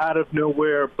it was out of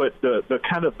nowhere, but the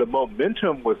kind of the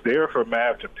momentum was there for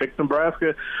Mav to pick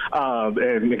Nebraska.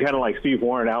 And kind of like Steve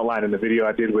Warren outlined in the video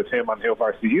I did with him on Hail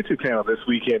Varsity YouTube channel this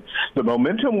weekend, the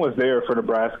momentum was there for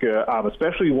Nebraska,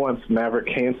 especially once Maverick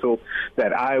canceled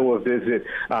that Iowa visit.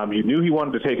 You knew he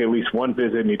wanted to take at least one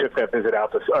visit, and he took that visit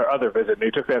out to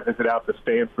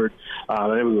Stanford.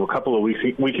 And it was a couple of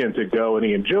weekends ago, and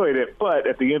he enjoyed it. But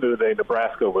at the end of the day,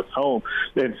 Nebraska was home.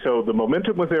 And so the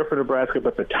momentum was there for Nebraska,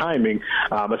 but the timing,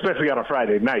 especially on a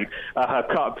Friday night,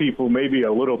 caught people maybe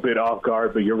a little bit off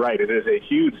guard. But you're right, it is a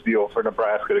huge deal for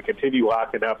Nebraska to continue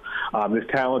locking up this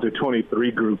talented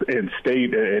 23 group in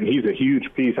state, and he's a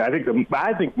huge piece. I think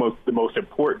the most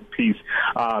important piece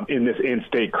in this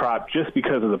in-state crop, just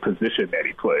because of the position that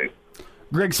he plays.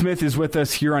 Greg Smith is with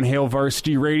us here on Hail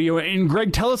Varsity Radio. And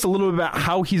Greg, tell us a little bit about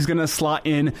how he's going to slot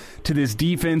in to this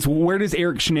defense. Where does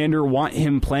Eric Shenander want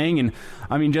him playing? And,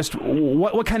 I mean, just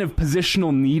what kind of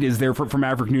positional need is there for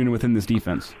Maverick Noonan within this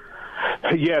defense?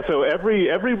 Yeah, so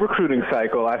every recruiting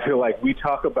cycle, I feel like we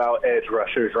talk about edge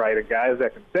rushers, right? And guys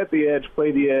that can set the edge,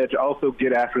 play the edge, also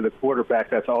get after the quarterback.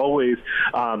 That's always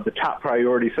the top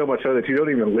priority, so much so that you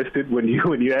don't even list it when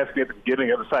you ask me at the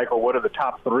beginning of the cycle, what are the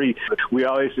top three? We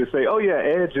always just say, oh, yeah,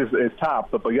 edge is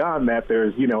top. But beyond that,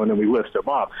 there's, and then we list them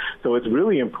off. So it's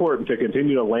really important to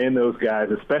continue to land those guys,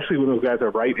 especially when those guys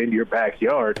are right in your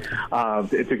backyard,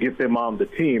 to get them on the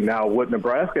team. Now, what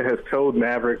Nebraska has told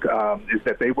Maverick is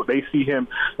that they see him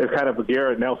as kind of a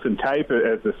Garrett Nelson type,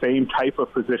 as the same type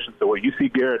of position. So what you see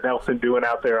Garrett Nelson doing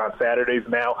out there on Saturdays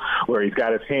now, where he's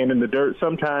got his hand in the dirt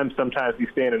sometimes he's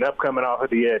standing up coming off of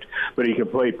the edge, but he can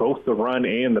play both the run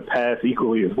and the pass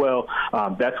equally as well.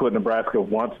 That's what Nebraska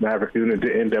wants Maverick Noonan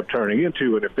to end up turning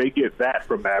into, and if they get that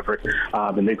from Maverick,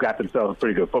 then they've got themselves a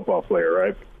pretty good football player,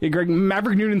 right? Yeah, Greg,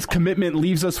 Maverick Noonan's commitment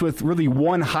leaves us with really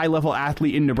one high-level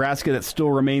athlete in Nebraska that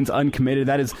still remains uncommitted.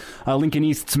 That is Lincoln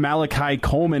East's Malachi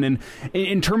Coleman. And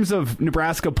in terms of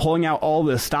Nebraska pulling out all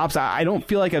the stops, I don't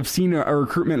feel like I've seen a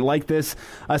recruitment like this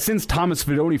since Thomas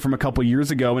Fidone from a couple years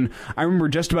ago. And I remember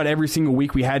just about every single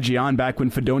week we had you on back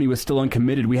when Fidone was still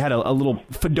uncommitted. We had a little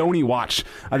Fidone watch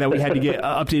that we had to get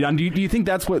updated on. Do you think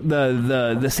that's what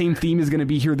the same theme is going to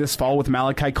be here this fall with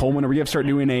Malachi Coleman? Are we going to start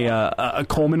doing a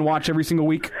Coleman watch every single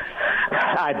week?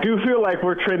 I do feel like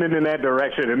we're trending in that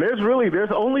direction, and there's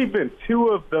only been two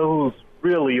of those.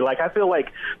 Really, I feel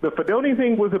like the Fidone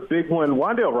thing was a big one.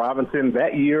 Wan'Dale Robinson,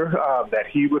 that year that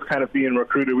he was kind of being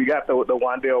recruited, we got the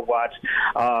Wan'Dale watch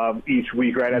each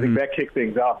week, right? I think that kicked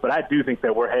things off, but I do think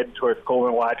that we're heading towards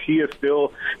Coleman watch. He has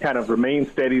still kind of remained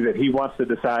steady that he wants to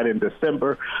decide in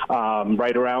December,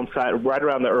 right around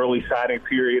the early signing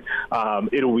period.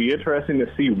 It'll be interesting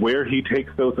to see where he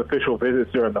takes those official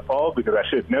visits during the fall, because I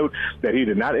should note that he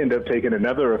did not end up taking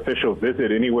another official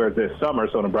visit anywhere this summer,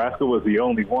 so Nebraska was the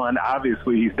only one. Obviously,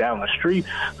 he's down the street,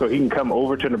 so he can come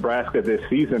over to Nebraska this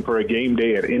season for a game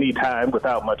day at any time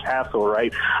without much hassle,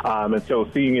 right? And so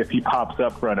seeing if he pops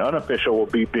up for an unofficial will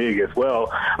be big as well.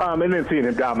 And then seeing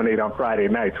him dominate on Friday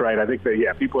nights, right? I think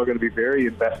that, people are going to be very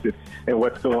invested in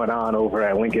what's going on over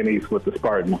at Lincoln East with the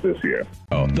Spartans this year.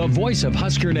 The voice of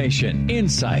Husker Nation.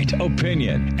 Insight,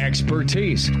 opinion,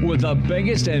 expertise, with the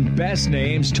biggest and best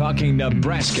names talking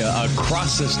Nebraska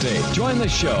across the state. Join the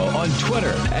show on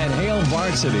Twitter at Hail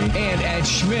Varsity and at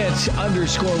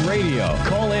Schmitz_radio.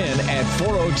 Call in at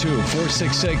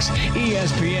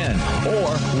 402-466-ESPN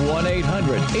or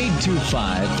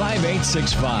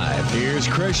 1-800-825-5865. Here's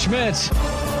Chris Schmitz.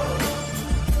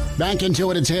 Back into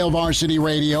it, it's Hail Varsity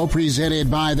Radio, presented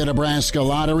by the Nebraska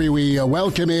Lottery. We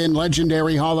welcome in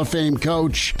legendary Hall of Fame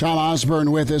coach Tom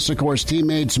Osborne with us, of course,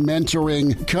 teammates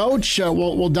mentoring. Coach,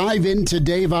 we'll dive into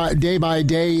day by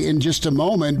day in just a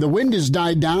moment. The wind has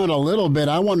died down a little bit.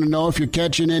 I want to know if you're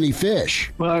catching any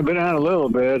fish. Well, I've been out a little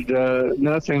bit,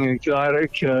 nothing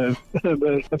exotic, but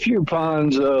a few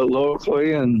ponds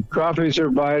locally, and crappies are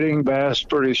biting, bass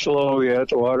pretty slow yet.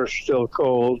 The water's still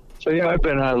cold. So, yeah, I've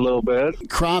been out a little bit.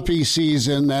 Crappie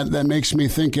season, that makes me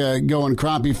think going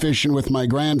crappie fishing with my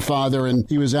grandfather, and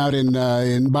he was out in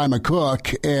by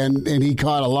McCook, and he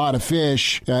caught a lot of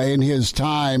fish in his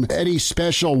time. Any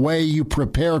special way you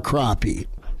prepare crappie?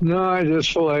 No, I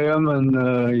just fillet them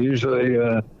and usually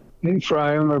You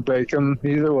fry them or bake them,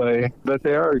 either way, but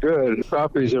they are good.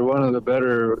 Crappies are one of the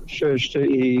better fish to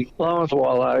eat, along with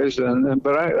walleyes,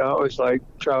 but I always like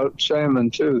trout,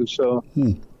 salmon too, so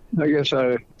I guess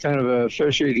I'm kind of a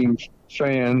fish-eating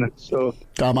fan. So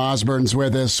Tom Osborne's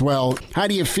with us. Well, how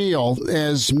do you feel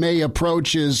as May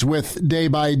approaches with Day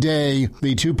by Day,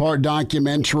 the two-part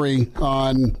documentary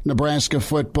on Nebraska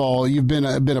football? You've been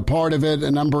a part of it.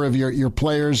 A number of your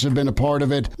players have been a part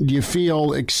of it. Do you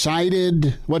feel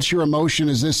excited? What's your emotion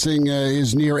as this thing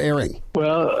is near airing?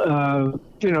 Well,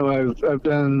 I've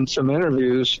done some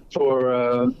interviews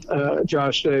for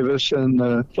Josh Davis and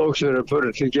the folks that have put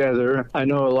it together. I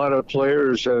know a lot of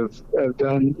players have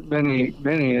done many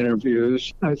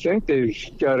interviews. I think they've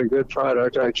got a good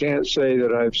product. I can't say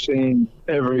that I've seen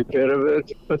every bit of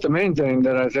it, but the main thing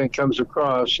that I think comes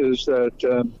across is that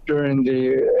during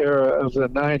the era of the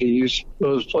 90s,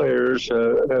 those players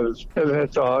have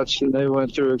had thoughts, and they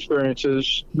went through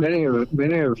experiences, many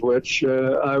of which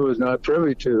I was not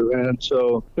privy to, and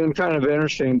so it's been kind of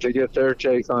interesting to get their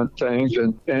take on things,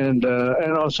 and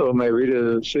also maybe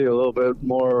to see a little bit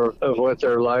more of what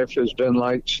their life has been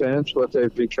like since, what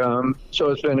they've become.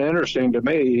 So it's been interesting to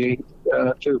me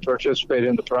to participate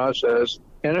in the process.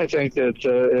 And I think that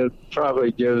it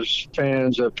probably gives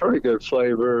fans a pretty good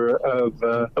flavor of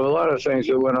a lot of things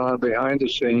that went on behind the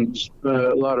scenes.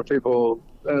 A lot of people,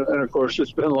 and of course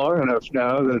it's been long enough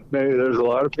now that maybe there's a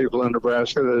lot of people in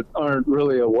Nebraska that aren't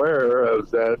really aware of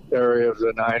that era of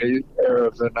the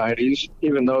 90s.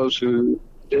 Even those who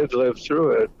did live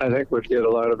through it, I think would get a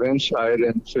lot of insight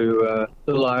into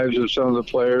the lives of some of the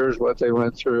players, what they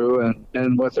went through,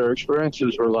 and what their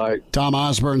experiences were like. Tom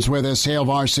Osborne's with us, Hail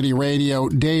Varsity Radio.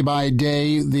 Day by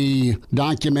Day, the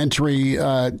documentary,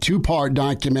 two-part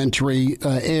documentary,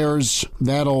 airs.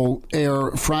 That'll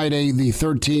air Friday, the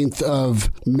 13th of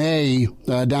May,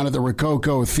 down at the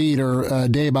Rococo Theater.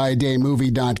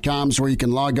 DayByDayMovie.com is where you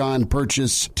can log on,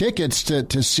 purchase tickets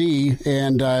to see.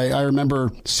 And I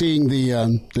remember seeing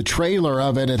the trailer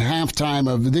of it at halftime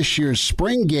of this year's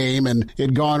spring game, and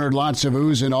it garnered lots of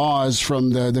oohs and ahs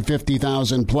from the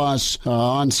 50,000 plus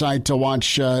on site to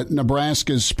watch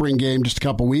Nebraska's spring game just a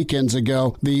couple weekends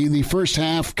ago. The first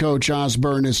half, Coach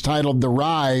Osborne, is titled The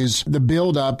Rise, the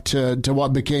build-up to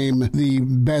what became the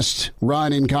best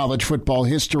run in college football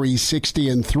history,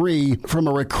 60-3. From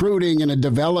a recruiting and a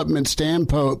development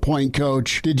standpoint,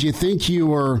 Coach, did you think you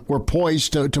were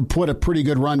poised to put a pretty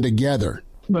good run together?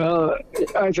 Well,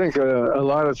 I think a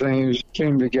lot of things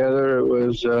came together. It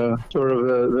was sort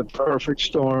of the perfect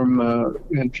storm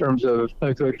in terms of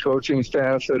a good coaching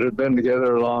staff that had been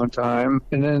together a long time.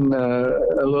 And then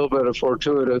a little bit of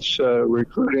fortuitous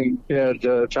recruiting. You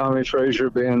had Tommy Frazier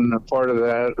being a part of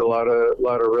that, a lot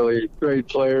of really great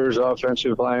players,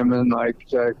 offensive linemen like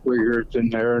Zach Wiegert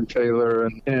and Aaron Taylor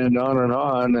and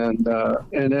on. And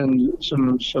then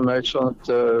some excellent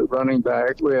running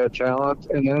back. We had talent.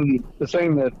 And then the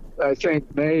thing that I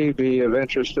think may be of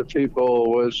interest to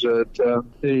people was that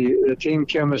the team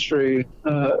chemistry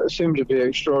seemed to be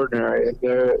extraordinary.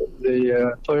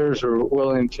 The players were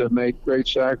willing to make great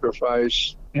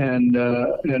sacrifice and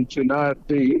to not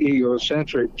be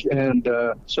egocentric. And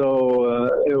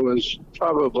so it was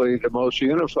probably the most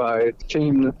unified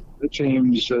team, the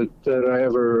teams that I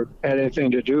ever had anything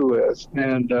to do with.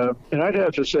 And I'd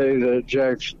have to say that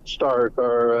Jack Stark,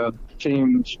 our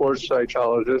team sports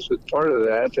psychologist, was part of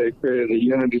that. They created a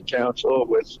unity council,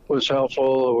 which was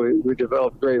helpful. We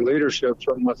developed great leadership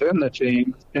from within the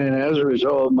team. And as a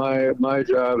result, my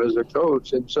job as a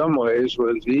coach in some ways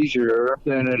was easier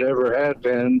than it ever had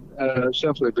been,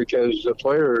 simply because the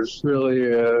players really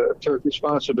took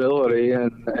responsibility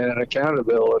and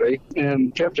accountability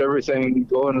and kept everything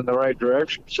going in the right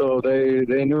direction. So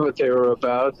they knew what they were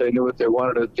about, they knew what they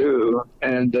wanted to do,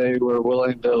 and they were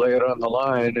willing to lay it on the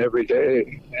line every day.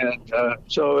 And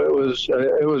so it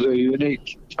was a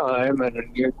unique time and a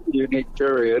unique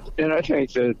period. And I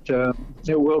think that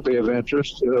it will be of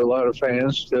interest to a lot of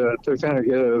fans to kind of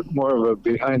get more of a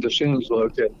behind-the-scenes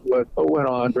look at what went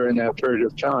on during that period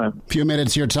of time. A few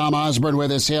minutes here. Tom Osborne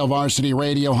with us, Hail Varsity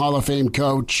Radio Hall of Fame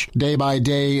coach. Day by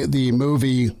Day, the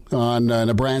movie on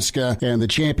Nebraska and the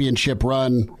championship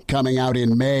run coming out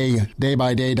in May.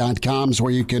 DayByDay.com is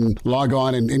where you can log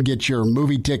on and get your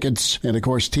movie tickets. And, of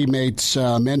course, teammates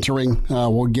mentoring.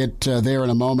 We'll get there in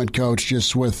a moment, Coach.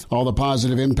 Just with all the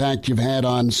positive impact you've had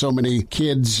on so many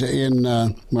kids in,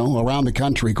 around the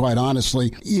country, quite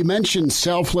honestly. You mentioned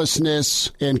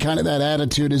selflessness and kind of that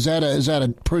attitude. Is that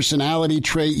a personality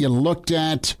trait you looked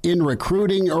at in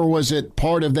recruiting, or was it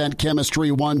part of that chemistry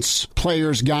once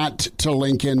players got to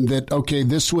Lincoln that, okay,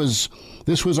 this was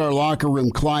our locker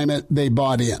room climate, they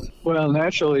bought in? Well,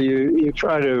 naturally, you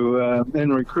try to,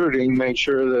 in recruiting, make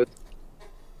sure that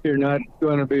you're not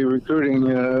going to be recruiting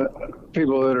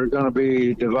people that are going to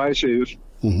be divisive.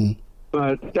 Mm-hmm.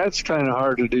 But that's kind of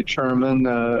hard to determine.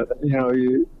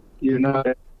 You're not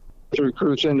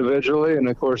recruits individually, and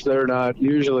of course, they're not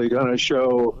usually going to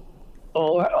show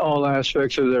all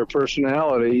aspects of their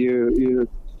personality. You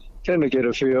tend to get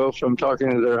a feel from talking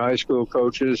to their high school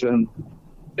coaches and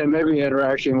maybe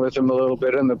interacting with them a little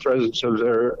bit in the presence of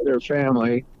their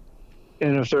family.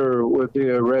 And if there would be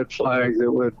a red flag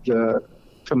that would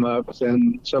come up,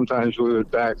 then sometimes we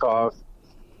would back off.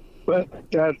 But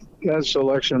that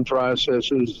selection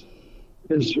process is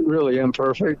really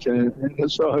imperfect,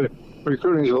 and so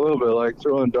recruiting is a little bit like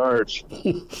throwing darts.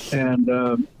 And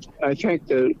I think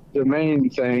that the main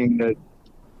thing that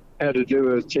had to do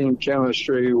with team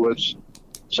chemistry was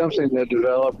something that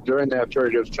developed during that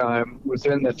period of time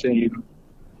within the team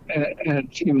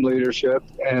and team leadership.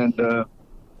 And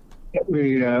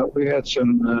we had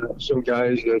some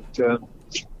guys that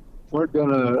weren't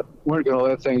gonna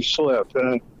let things slip.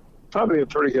 And probably a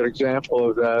pretty good example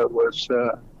of that was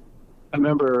I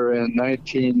remember in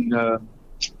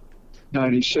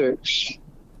 1996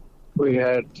 we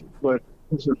had what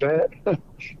was a bad. It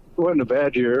wasn't a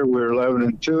bad year. We were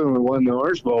 11-2 and we won the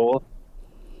Orange Bowl.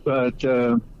 But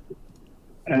Grant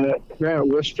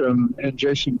Wistrom and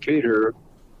Jason Peter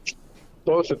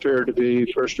both appeared to be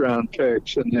first-round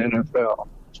picks in the NFL.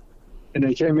 And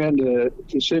they came in to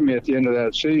see me at the end of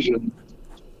that season.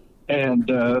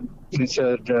 And he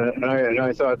said, and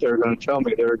I thought they were going to tell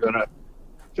me they were going to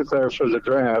declare for the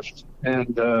draft.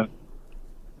 And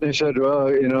they said,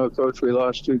 well, Coach, we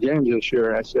lost 2 games this year.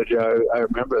 And I said, yeah, I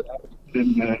remember that.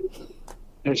 And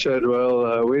they said,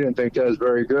 well, we didn't think that was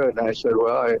very good. And I said,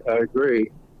 well, I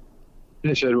agree.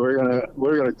 And they said, we're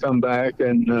gonna come back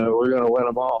and we're gonna win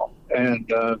them all. And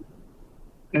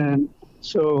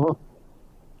so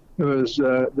it was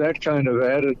that kind of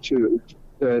attitude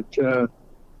that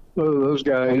those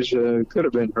guys could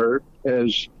have been hurt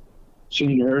as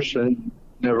seniors and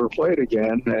never played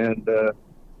again. And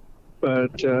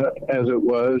but as it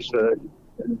was,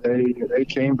 they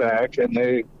came back and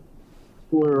they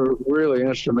were really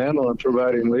instrumental in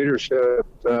providing leadership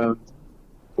for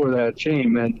that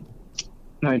team. In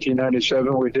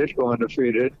 1997, we did go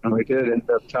undefeated, and we did end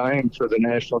up tying for the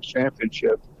national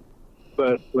championship.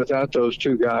 But without those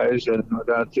 2 guys and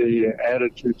without the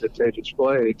attitude that they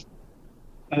displayed,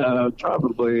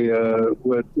 probably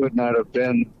would not have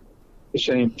been the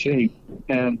same team.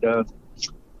 And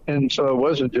so it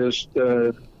wasn't just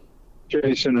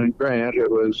Jason and Grant; it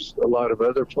was a lot of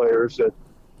other players that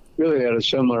really had a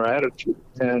similar attitude,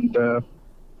 and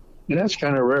that's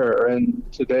kind of rare. And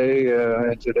today,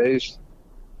 in today's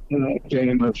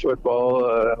game of football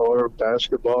or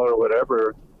basketball or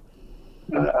whatever,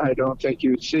 I don't think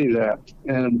you'd see that.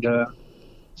 And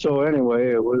so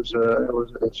anyway, it was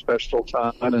a special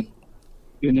time and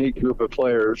unique group of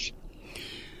players.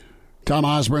 Tom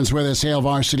Osborne's with us, Hail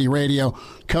Varsity Radio.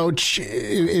 Coach,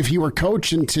 if you were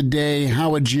coaching today, how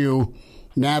would you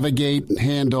navigate,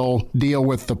 handle, deal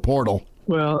with the portal?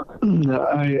 Well,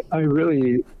 I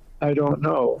don't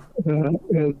know.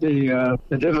 The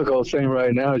difficult thing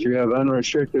right now is you have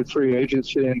unrestricted free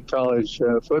agency in college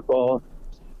football,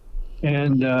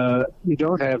 and you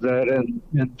don't have that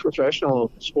in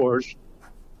professional sports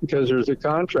because there's a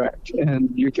contract,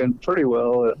 and you can pretty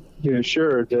well be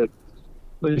assured that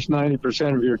at least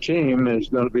 90% of your team is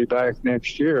going to be back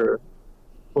next year,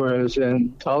 whereas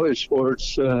in college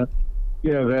sports,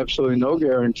 you have absolutely no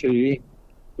guarantee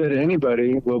that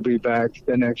anybody will be back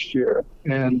the next year.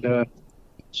 And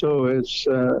so it's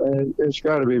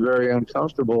got to be very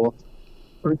uncomfortable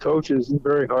for coaches and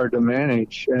very hard to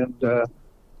manage. And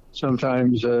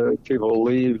sometimes people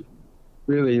leave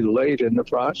really late in the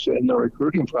process, in the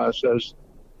recruiting process,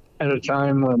 at a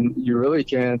time when you really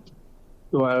can't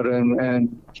go out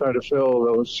and try to fill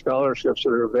those scholarships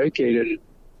that are vacated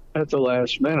at the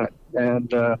last minute.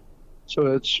 And so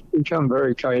it's become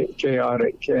very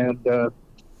chaotic. And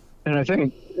I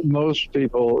think most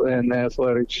people in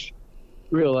athletics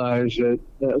realize that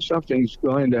something's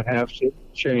going to have to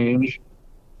change,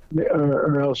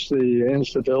 or else the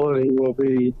instability will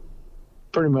be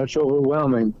pretty much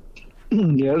overwhelming.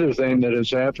 The other thing that has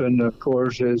happened, of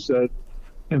course, is that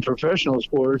in professional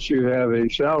sports, you have a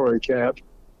salary cap,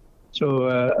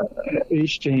 So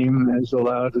each team is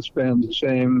allowed to spend the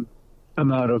same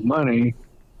amount of money,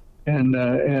 and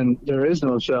there is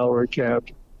no salary cap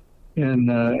in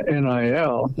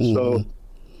NIL. So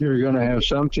you're going to have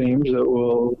some teams that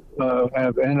will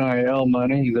have NIL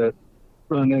money that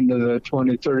run into the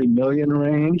 20, 30 million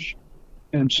range,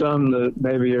 and some that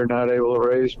maybe you're not able to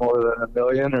raise more than $1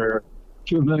 million or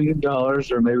 $2 million,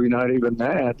 or maybe not even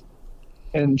that.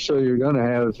 And so you're going to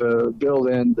have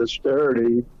built-in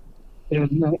disparity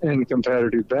in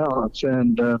competitive balance.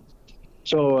 And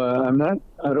so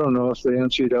I don't know if the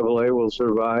NCAA will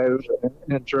survive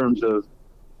in terms of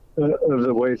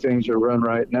the way things are run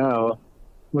right now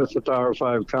with the Power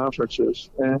 5 conferences.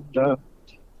 And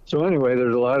so anyway,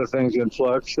 there's a lot of things in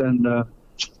flux, and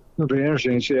it'll be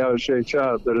interesting to see how it shakes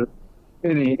out. But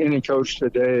any coach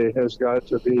today has got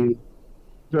to be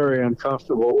very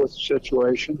uncomfortable with the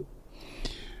situation.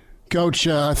 Coach,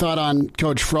 I thought on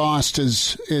Coach Frost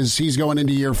as he's going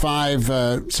into year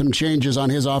 5, some changes on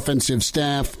his offensive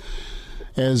staff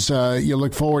as you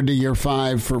look forward to year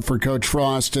 5 for Coach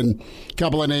Frost, and a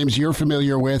couple of names you're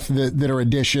familiar with that are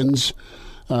additions.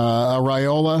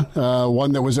 Raiola,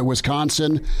 one that was at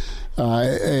Wisconsin,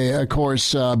 of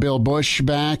course, Bill Bush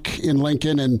back in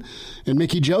Lincoln, and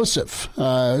Mickey Joseph.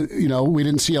 We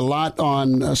didn't see a lot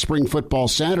on spring football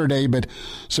Saturday, but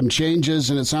some changes,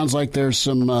 and it sounds like there's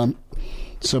some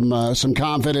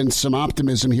confidence, some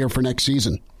optimism here for next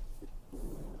season.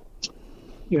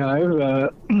 Yeah,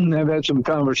 I've had some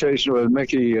conversation with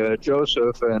Mickey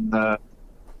Joseph, and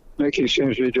Mickey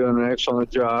seems to be doing an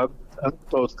excellent job,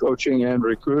 both coaching and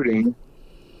recruiting.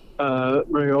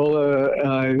 Raiola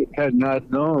I had not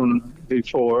known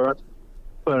before,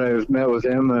 but I've met with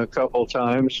him a couple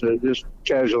times, just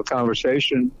casual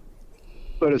conversation.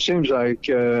 But it seems like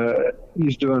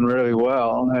he's doing really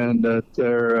well, and that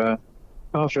their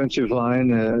offensive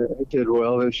line did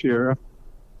well this year.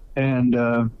 And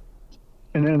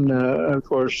then, of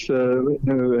course, a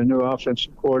new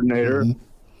offensive coordinator,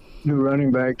 new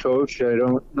running back coach. I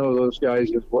don't know those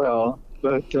guys as well,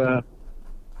 but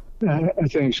I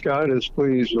think Scott is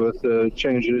pleased with the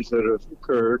changes that have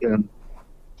occurred and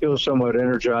feels somewhat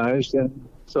energized. And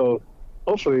so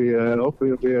hopefully it'll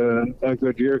be a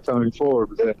good year coming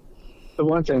forward. But the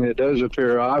one thing that does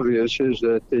appear obvious is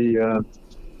that the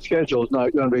schedule is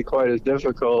not going to be quite as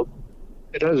difficult.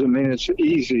 It doesn't mean it's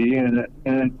easy, and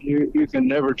you can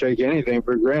never take anything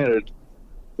for granted.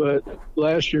 But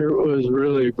last year was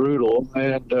really brutal,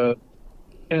 and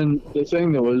the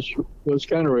thing that was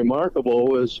kind of remarkable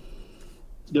was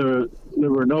there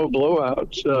were no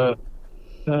blowouts.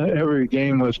 Every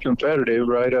game was competitive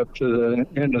right up to the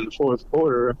end of the fourth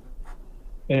quarter,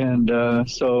 and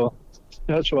so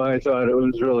that's why I thought it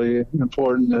was really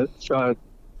important that Scott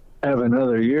have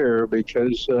another year,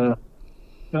 because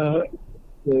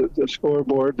the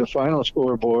scoreboard, the final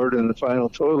scoreboard, and the final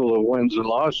total of wins and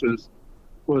losses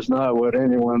was not what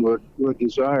anyone would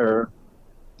desire.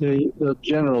 The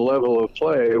general level of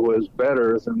play was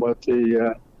better than what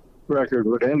the record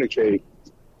would indicate.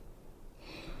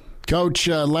 Coach,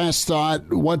 last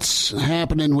thought, what's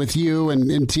happening with you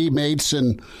and teammates?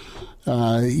 And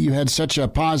you had such a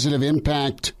positive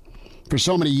impact for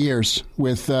so many years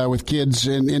with kids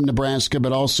in Nebraska,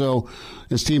 but also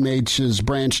as teammates has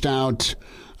branched out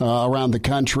around the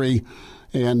country.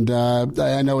 And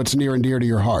I know it's near and dear to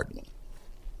your heart.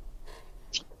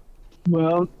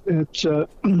 Well, it's the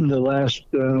last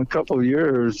couple of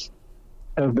years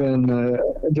have been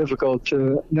difficult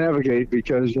to navigate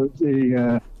because of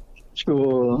the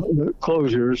school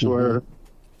closures, where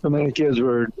so many kids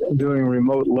were doing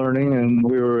remote learning, and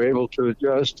we were able to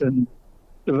adjust and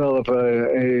develop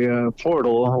a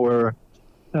portal where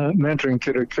mentoring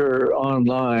could occur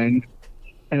online.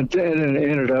 And it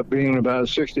ended up being about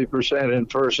 60% in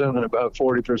person and about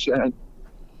 40%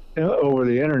 over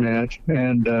the internet,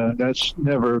 and that's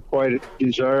never quite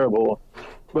desirable.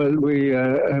 But we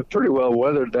have pretty well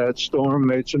weathered that storm,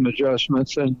 made some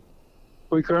adjustments, and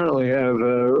we currently have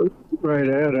right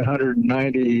at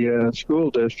 190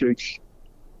 school districts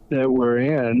that we're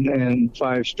in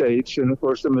 5 states, and of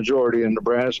course the majority in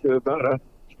Nebraska, about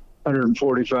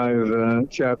 145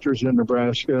 chapters in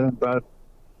Nebraska, about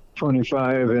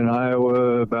 25 in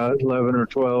Iowa, about 11 or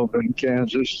 12 in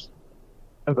Kansas,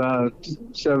 about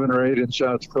 7 or 8 in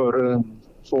South Dakota, and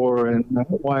 4 in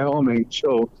Wyoming.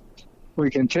 So we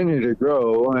continue to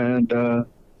grow, and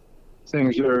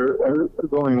things are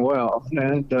going well.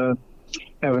 And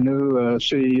have a new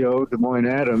CEO, Des Moines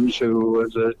Adams, who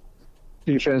was a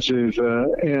defensive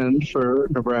end for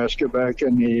Nebraska back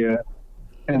in the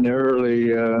early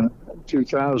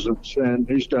 2000s, and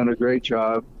he's done a great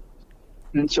job.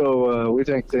 And so we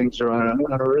think things are on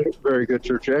a very good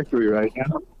trajectory right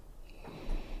now.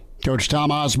 Coach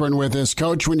Tom Osborne with us.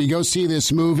 Coach, when you go see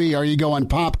this movie, are you going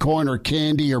popcorn or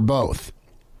candy or both?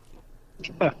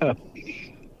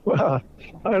 Well,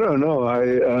 I don't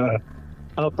know.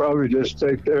 I'll probably just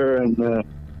take there and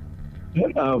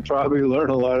I'll probably learn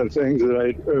a lot of things that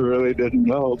I really didn't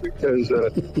know, because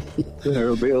there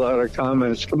will be a lot of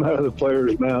comments come out of the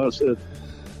players' mouths that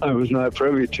I was not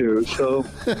privy to. So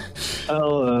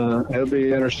it'll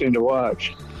be interesting to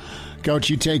watch. Coach,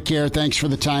 you take care. Thanks for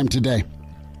the time today.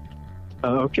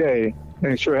 Okay.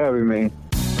 Thanks for having me.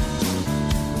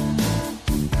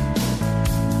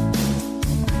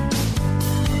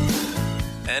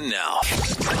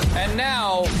 And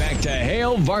now, back to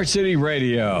Hail Varsity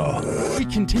Radio. We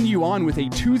continue on with a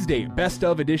Tuesday best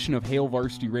of edition of Hail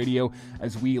Varsity Radio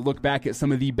as we look back at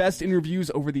some of the best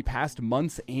interviews over the past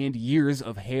months and years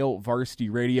of Hail Varsity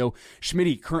Radio.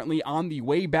 Schmitty currently on the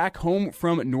way back home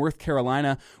from North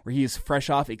Carolina, where he is fresh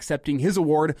off accepting his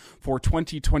award for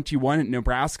 2021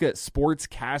 Nebraska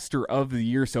Sportscaster of the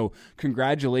Year. So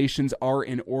congratulations are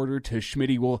in order to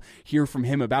Schmitty. We'll hear from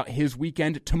him about his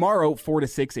weekend tomorrow, 4 to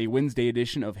 6, a Wednesday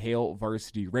edition of Hail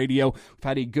Varsity Radio. We've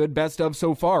had a good best of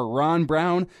so far. Ron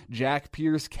Brown, Jack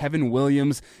Pierce, Kevin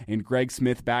Williams, and Greg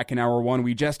Smith back in hour one.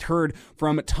 We just heard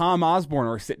from Tom Osborne,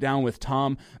 our sit down with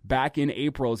Tom back in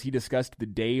April as he discussed the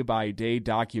day-by-day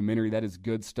documentary. That is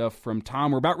good stuff from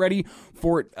Tom. We're about ready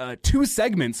for two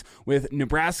segments with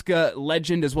Nebraska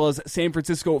legend as well as San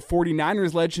Francisco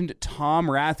 49ers legend Tom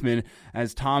Rathman,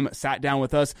 as Tom sat down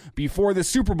with us before the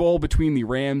Super Bowl between the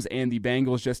Rams and the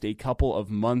Bengals just a couple of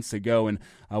months ago. And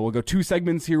we'll go two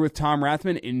segments here with Tom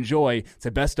Rathman. Enjoy. It's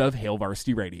a best of Hail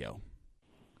Varsity Radio.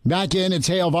 Back in, it's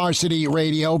Hail Varsity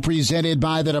Radio, presented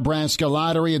by the Nebraska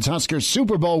Lottery. It's Husker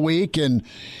Super Bowl week, and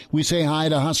we say hi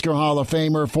to Husker Hall of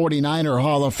Famer, 49er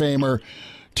Hall of Famer,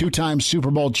 two-time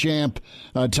Super Bowl champ,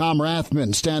 Tom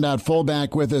Rathman, standout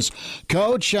fullback with us.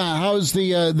 Coach, how's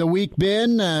the week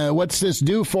been? What's this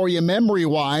do for you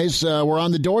memory-wise? We're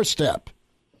on the doorstep.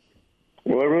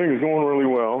 Well, everything is going really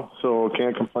well, so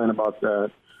can't complain about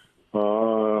that.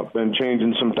 Been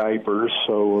changing some diapers,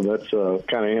 so that's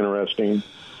kind of interesting.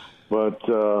 But,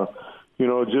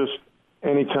 just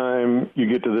anytime you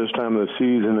get to this time of the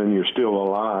season and you're still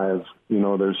alive,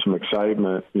 there's some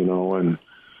excitement, and,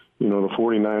 the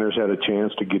 49ers had a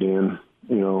chance to get in,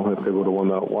 if they would have won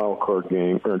that wild card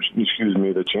game,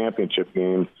 the championship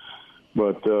game,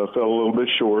 but fell a little bit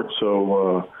short,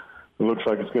 so it looks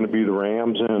like it's going to be the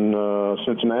Rams and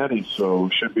Cincinnati, so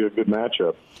should be a good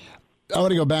matchup. I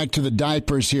want to go back to the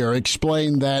diapers here.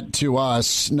 Explain that to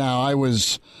us. Now, I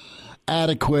was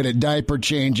adequate at diaper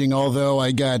changing, although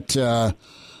I got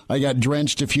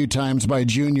drenched a few times by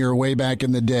Junior way back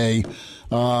in the day.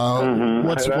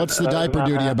 What's the diaper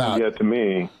duty about? Yet to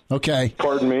me. Okay.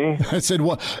 Pardon me? I said,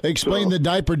 explain the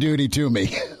diaper duty to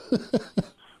me.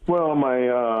 Well,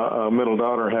 my middle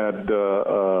daughter had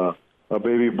a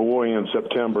baby boy in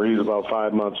September. He's about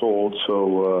 5 months old,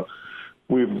 so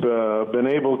we've been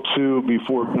able to be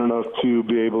fortunate enough to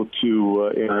be able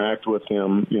to interact with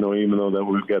him, even though that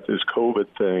we've got this COVID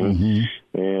thing.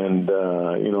 Mm-hmm. And,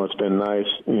 it's been nice,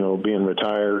 being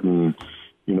retired and,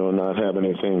 not having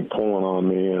anything pulling on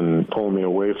me and pulling me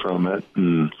away from it.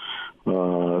 And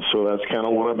so that's kind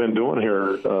of what I've been doing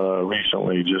here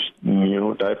recently, just,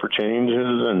 diaper changes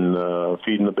and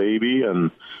feeding the baby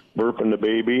and burping the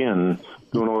baby and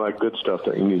doing all that good stuff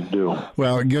that you need to do.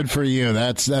 Well, good for you.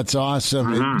 That's awesome.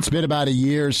 Mm-hmm. It's been about a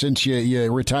year since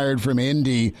you retired from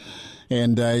Indy,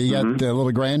 and you got a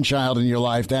little grandchild in your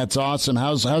life. That's awesome.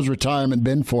 How's retirement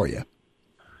been for you?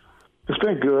 It's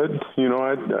been good.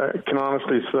 I can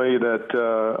honestly say that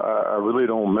I really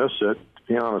don't miss it, to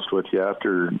be honest with you,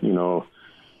 after,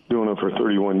 doing it for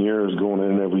 31 years, going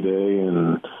in every day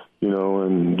and,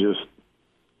 and just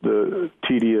the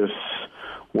tedious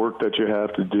work that you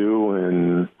have to do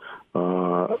and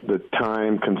the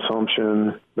time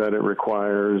consumption that it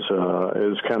requires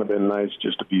has kind of been nice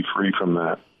just to be free from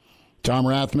that. Tom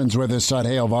Rathman's with us at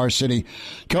Hail Varsity.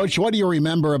 Coach, what do you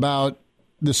remember about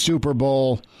the Super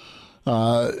Bowl,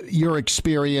 your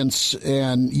experience,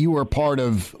 and you were part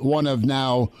of one of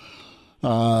now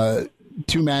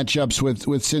two matchups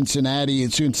with Cincinnati.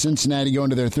 It's Cincinnati going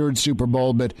to their third Super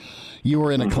Bowl, but you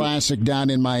were in a classic down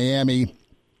in Miami.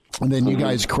 And then you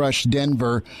guys crushed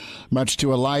Denver, much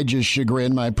to Elijah's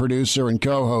chagrin, my producer and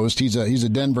co-host. He's a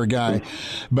Denver guy.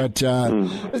 But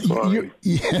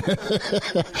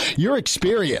your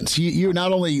experience, you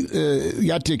not only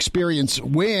got to experience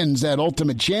wins, that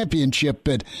ultimate championship,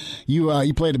 but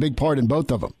you played a big part in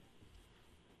both of them.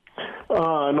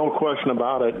 No question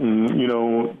about it. And,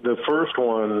 the first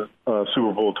one,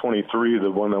 Super Bowl 23,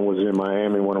 the one that was in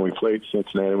Miami when we played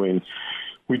Cincinnati,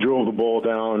 we drove the ball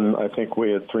down. I think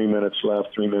we had 3 minutes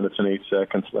left, 3 minutes and 8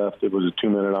 seconds left. It was a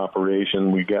 2-minute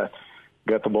operation. We got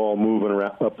the ball moving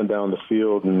up and down the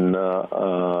field and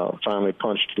finally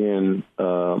punched in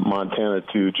Montana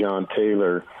to John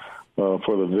Taylor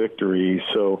for the victory.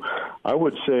 So I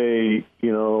would say,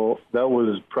 that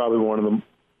was probably one of the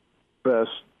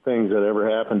best things that ever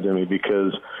happened to me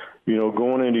because,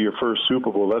 going into your first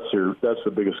Super Bowl, that's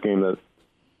the biggest game that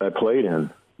I played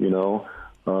in,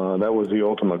 That was the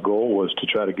ultimate goal, was to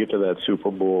try to get to that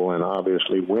Super Bowl and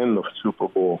obviously win the Super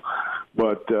Bowl.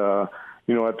 But,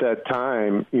 at that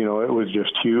time, it was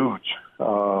just huge,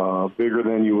 bigger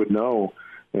than you would know.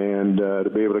 And to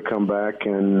be able to come back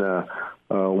and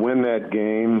win that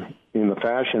game in the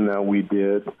fashion that we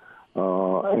did,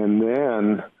 and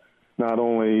then not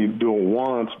only do it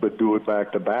once, but do it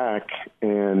back-to-back,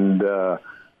 and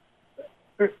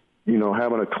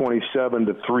having a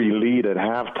 27-3 lead at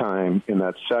halftime in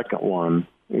that second one,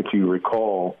 if you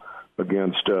recall,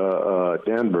 against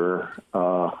Denver,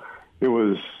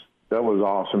 that was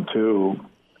awesome too,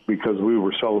 because we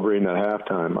were celebrating at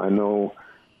halftime. I know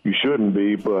you shouldn't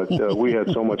be, but we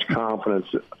had so much confidence,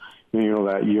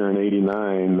 that year in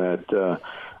 '89 that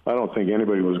I don't think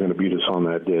anybody was going to beat us on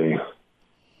that day.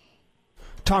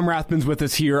 Tom Rathman's with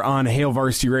us here on Hail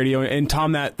Varsity Radio, and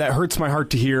Tom, that hurts my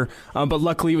heart to hear. But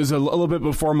luckily, it was a little bit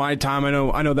before my time. I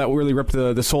know that really ripped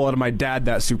the soul out of my dad,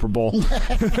 that Super Bowl.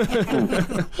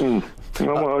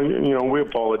 Well, we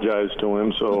apologize to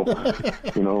him,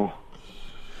 so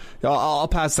I'll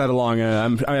pass that along.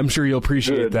 I'm sure you'll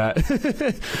appreciate that.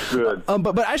 Good.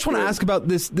 But I just want to ask about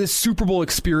this Super Bowl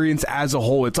experience as a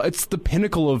whole. It's the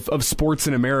pinnacle of sports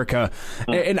in America,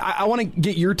 and I want to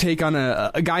get your take on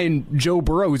a guy in Joe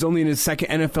Burrow, who's only in his second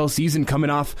NFL season,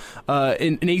 coming off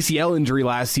an ACL injury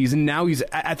last season. Now he's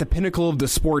at the pinnacle of the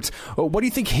sport. What do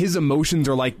you think his emotions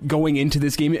are like going into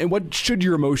this game, and what should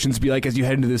your emotions be like as you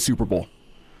head into this Super Bowl?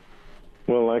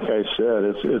 Well, like I said,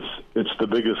 it's the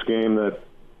biggest game that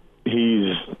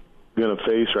he's going to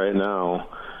face right now.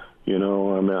 I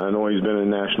know he's been in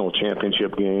national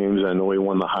championship games. I know he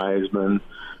won the Heisman.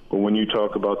 But when you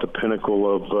talk about the pinnacle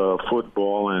of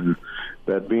football and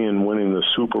that being winning the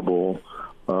Super Bowl,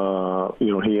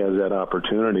 he has that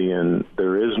opportunity. And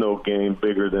there is no game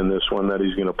bigger than this one that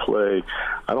he's going to play.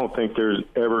 I don't think there's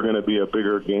ever going to be a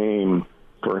bigger game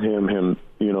for him,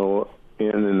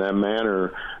 in that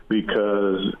manner,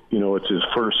 because it's his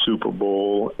first Super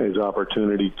Bowl, his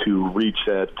opportunity to reach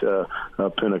that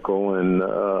pinnacle and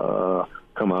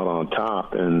come out on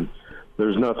top, and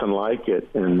there's nothing like it.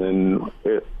 And then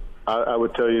I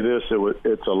would tell you this: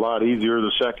 it's a lot easier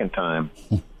the second time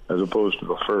as opposed to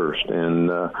the first,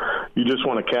 and you just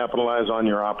want to capitalize on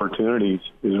your opportunities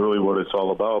is really what it's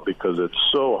all about, because it's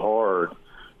so hard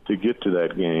to get to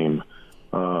that game.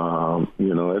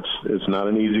 It's not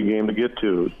an easy game to get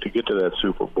to that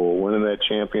Super Bowl. Winning that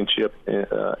championship,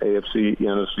 AFC,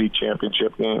 NFC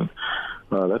championship game,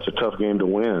 that's a tough game to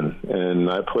win. And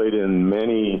I played in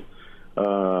many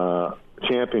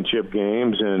championship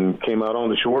games and came out on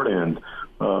the short end.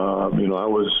 I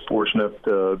was fortunate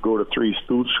to go to 3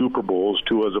 Super Bowls,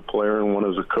 2 as a player and 1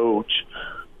 as a coach.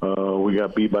 We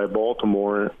got beat by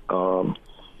Baltimore in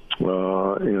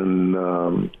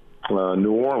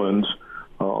New Orleans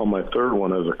on my third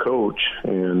one as a coach,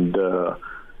 and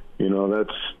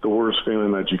that's the worst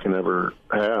feeling that you can ever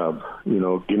have,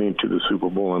 getting to the Super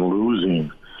Bowl and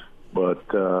losing. But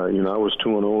I was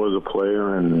 2-0 as a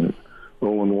player and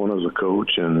 0-1 as a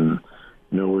coach, and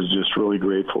was just really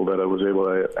grateful that I was able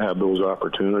to have those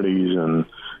opportunities and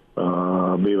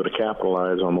be able to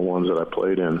capitalize on the ones that I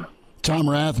played in. Tom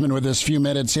Rathman with this few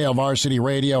minutes, Hail Varsity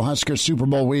Radio, Husker Super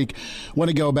Bowl week. Want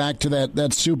to go back to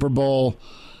that Super Bowl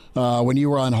when you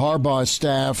were on Harbaugh's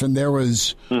staff, and there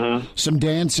was some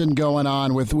dancing going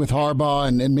on with Harbaugh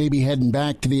and maybe heading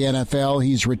back to the NFL.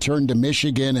 He's returned to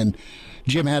Michigan, and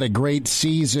Jim had a great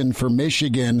season for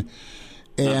Michigan,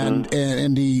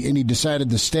 and he decided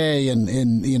to stay,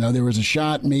 and there was a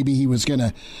shot maybe he was going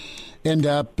to end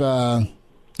up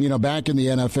back in the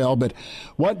NFL. But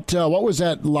what was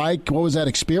that like? What was that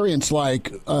experience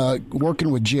like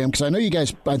working with Jim? Because I know you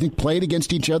guys, I think, played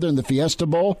against each other in the Fiesta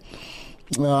Bowl.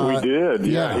 We did,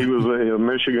 yeah. He was a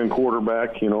Michigan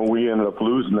quarterback. We ended up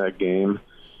losing that game.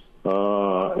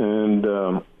 And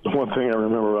one thing I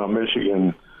remember about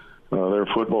Michigan, their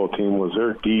football team, was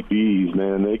their DBs,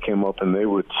 man. They came up and they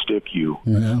would stick you.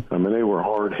 Yeah. I mean, they were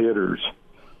hard hitters.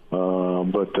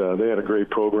 But they had a great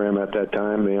program at that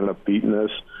time. They ended up beating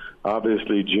us.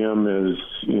 Obviously, Jim is,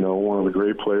 one of the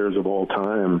great players of all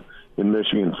time in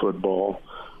Michigan football.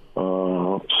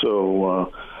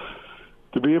 So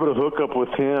to be able to hook up with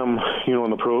him, in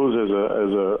the pros as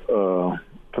a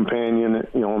companion,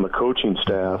 on the coaching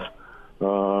staff, it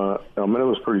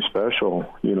was pretty special.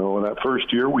 That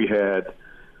first year we had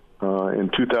in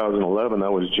 2011,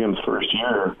 that was Jim's first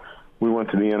year. We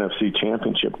went to the NFC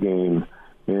Championship game,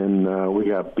 and we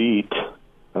got beat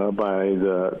by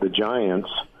the Giants,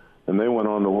 and they went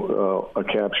on to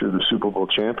capture the Super Bowl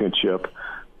championship.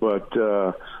 But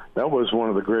that was one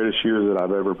of the greatest years that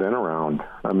I've ever been around.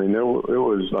 I mean, it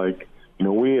was like,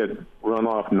 we had run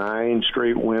off 9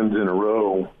 straight wins in a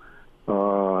row,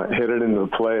 headed into the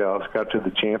playoffs, got to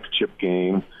the championship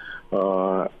game.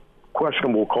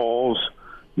 Questionable calls,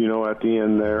 at the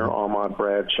end there. Ahmad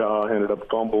Bradshaw ended up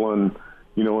fumbling,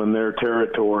 in their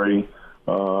territory,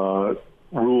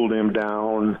 ruled him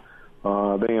down.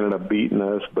 They ended up beating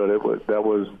us, but that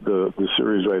was the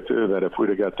series right there, that if we'd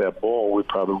have got that ball, we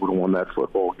probably would have won that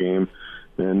football game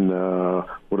and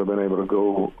would have been able to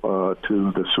go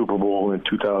to the Super Bowl in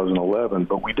 2011,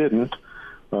 but we didn't.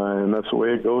 And that's the way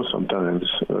it goes sometimes.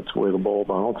 That's the way the ball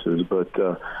bounces. But,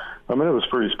 it was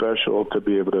pretty special to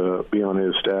be able to be on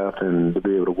his staff and to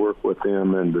be able to work with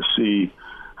him and to see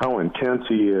how intense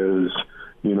he is,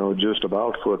 just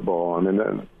about football. I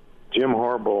mean, Jim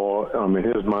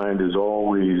Harbaugh, his mind is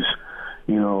always,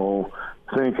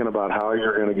 thinking about how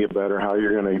you're going to get better, how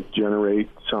you're going to generate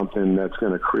something that's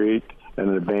going to create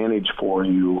an advantage for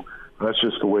you. That's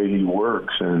just the way he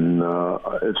works, and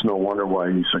it's no wonder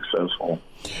why he's successful.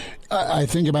 I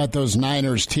think about those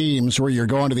Niners teams where you're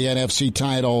going to the NFC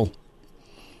title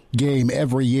game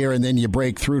every year, and then you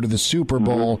break through to the Super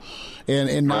Bowl. Mm-hmm.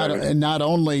 And not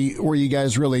only were you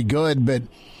guys really good, but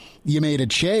you made a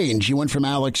change. You went from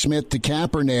Alex Smith to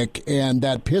Kaepernick, and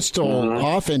that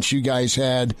pistol offense you guys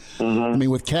had, I mean,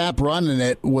 with Cap running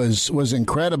it, was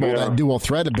incredible, that dual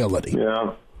threat ability.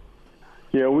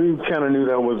 Yeah, we kind of knew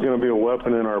that was going to be a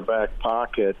weapon in our back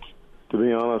pocket, to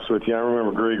be honest with you. I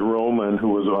remember Greg Roman, who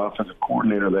was the offensive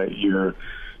coordinator that year,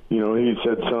 he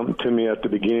said something to me at the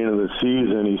beginning of the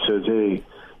season. He says, hey,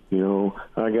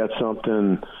 I got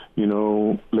something,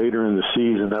 later in the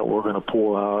season that we're going to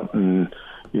pull out, and,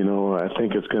 I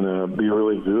think it's going to be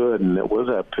really good. And it was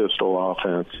that pistol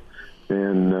offense.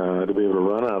 And to be able to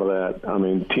run out of that, I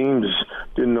mean, teams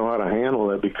didn't know how to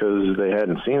handle it because they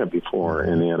hadn't seen it before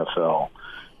in the NFL.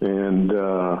 And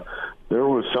there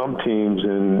were some teams,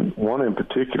 and one in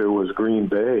particular was Green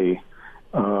Bay,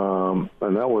 and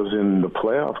that was in the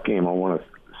playoff game, I want to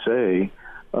say,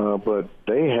 but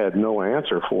they had no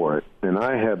answer for it. And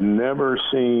I have never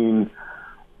seen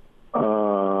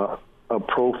a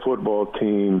pro football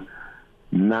team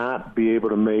not be able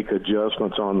to make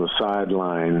adjustments on the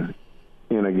sideline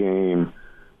in a game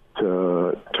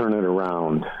to turn it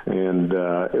around. And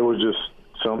it was just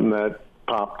something that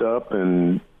popped up,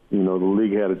 and the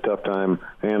league had a tough time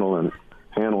handling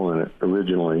it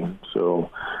originally. So,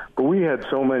 but we had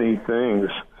so many things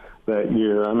that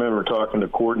year. I remember talking to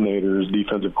coordinators,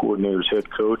 defensive coordinators, head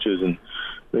coaches, and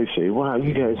they say, wow,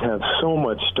 you guys have so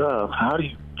much stuff. How do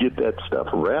you get that stuff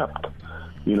repped?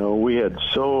 We had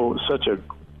such a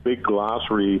big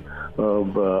glossary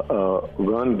of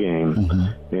run game,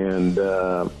 and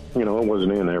it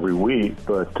wasn't in every week,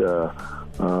 but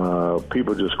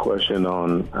people just questioned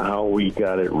on how we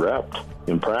got it repped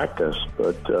in practice.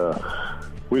 But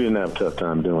we didn't have a tough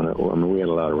time doing it. I mean, we had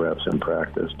a lot of reps in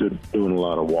practice, doing a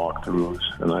lot of walkthroughs,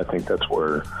 and I think that's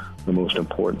where the most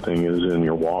important thing is, in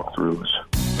your walkthroughs.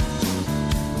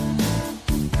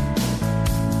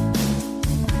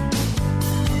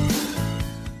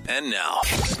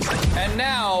 And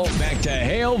now, back to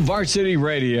Hail Varsity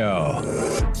Radio.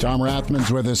 Tom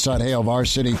Rathman's with us on Hail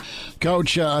Varsity.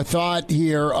 Coach, a thought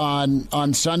here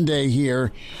on Sunday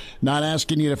here, not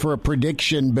asking you for a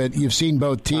prediction, but you've seen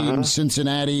both teams,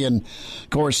 Cincinnati and, of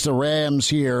course, the Rams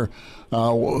here.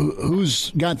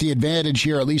 Who's got the advantage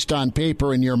here, at least on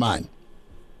paper, in your mind?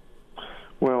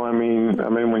 Well, I mean,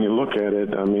 when you look at it,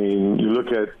 you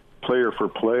look at player for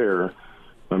player,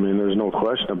 there's no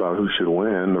question about who should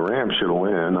win. The Rams should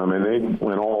win. They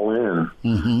went all in,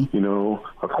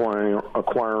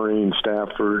 acquiring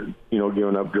Stafford,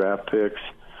 giving up draft picks,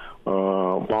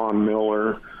 Von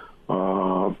Miller,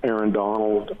 Aaron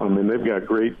Donald. They've got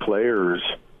great players,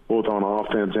 both on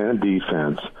offense and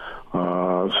defense.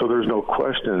 So there's no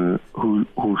question who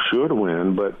should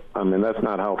win, but, that's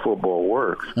not how football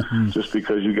works. Just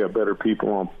because you got better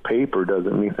people on paper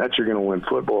doesn't mean that you're going to win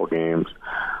football games.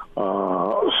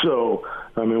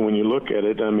 When you look at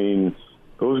it,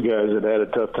 those guys that had a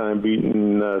tough time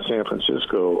beating San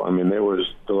Francisco. There was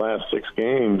the last 6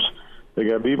 games, they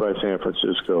got beat by San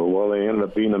Francisco. Well, they ended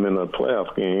up beating them in the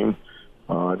playoff game.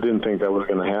 I didn't think that was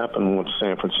going to happen once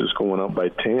San Francisco went up by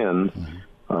 10,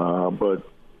 but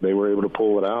they were able to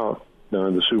pull it out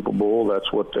during the Super Bowl.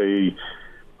 That's what they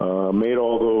made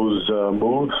all those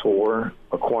moves for,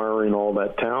 acquiring all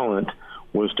that talent,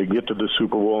 was to get to the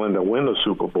Super Bowl and to win the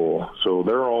Super Bowl. So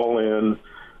they're all in,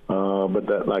 but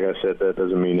that, like I said, that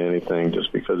doesn't mean anything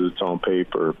just because it's on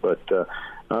paper. But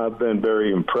I've been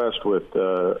very impressed with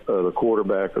the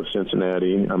quarterback of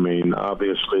Cincinnati. I mean,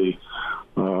 obviously,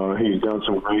 he's done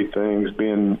some great things,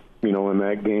 being, in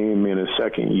that game in his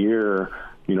second year.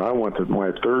 I went to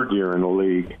my third year in the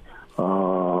league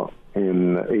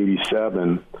in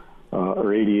 87,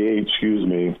 or 88, excuse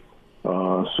me.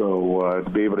 So to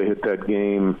be able to hit that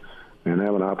game and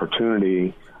have an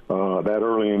opportunity that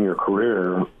early in your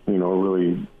career,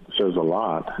 really says a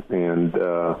lot. And,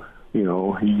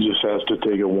 he just has to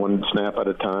take it one snap at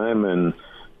a time. And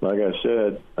like I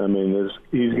said, I mean,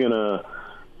 he's going to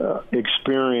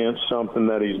experience something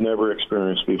that he's never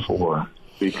experienced before.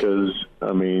 Because,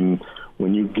 I mean,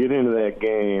 when you get into that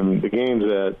game, the games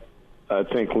that I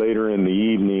think later in the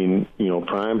evening,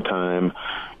 prime time,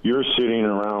 you're sitting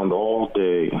around all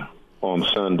day on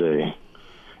Sunday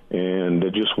and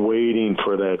just waiting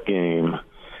for that game.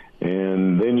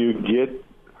 And then you get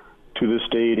to the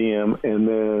stadium, and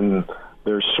then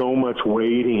there's so much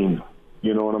waiting,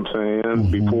 you know what I'm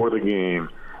saying, before the game.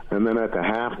 And then at the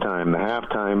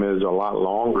halftime is a lot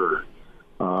longer.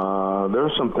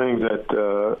 There's some things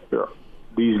that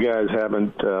these guys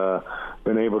haven't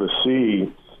been able to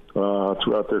see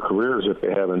throughout their careers if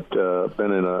they haven't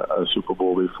been in a Super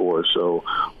Bowl before. So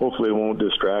hopefully it won't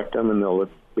distract them and they'll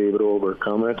be able to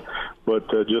overcome it. But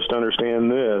just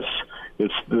understand this.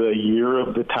 It's the year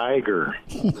of the Tiger.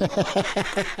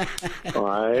 All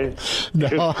right?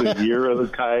 No. It's the year of the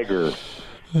Tiger.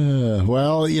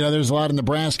 Well, there's a lot of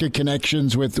Nebraska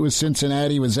connections with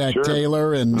Cincinnati, with Zach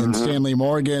Taylor and Stanley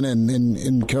Morgan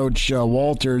and Coach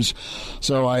Walters.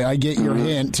 So I get your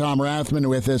hint. Tom Rathman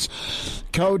with us.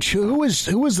 Coach, who was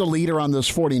the leader on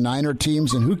those 49er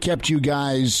teams, and who kept you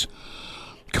guys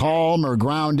calm or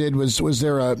grounded?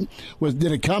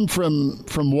 Did it come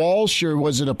from Walsh, or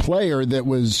was it a player that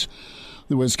was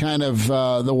kind of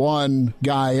the one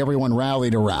guy everyone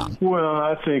rallied around? Well,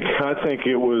 I think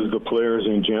it was the players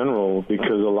in general,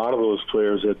 because a lot of those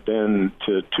players had been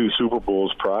to 2 Super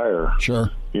Bowls prior. Sure.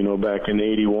 Back in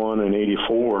 81 and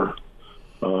 84,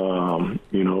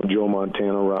 Joe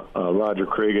Montana, Roger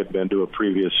Craig had been to a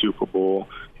previous Super Bowl.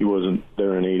 He wasn't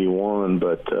there in 81,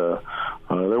 but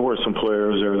there were some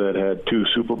players there that had 2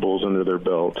 Super Bowls under their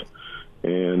belt,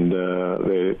 and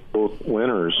they both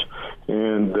winners.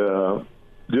 And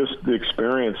just the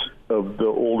experience of the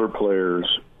older players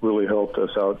really helped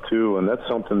us out too, and that's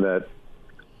something that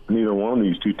neither one of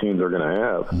these two teams are going to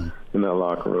have in that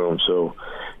locker room. So,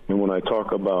 and when I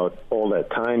talk about all that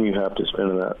time you have to spend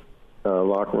in that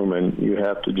locker room, and you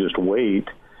have to just wait,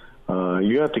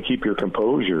 you have to keep your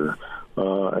composure.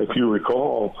 If you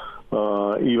recall,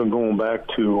 even going back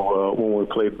to when we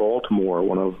played Baltimore,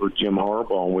 when I was with Jim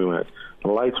Harbaugh, and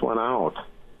the lights went out.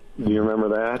 Do you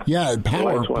remember that? Yeah,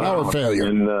 power failure.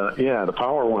 And, the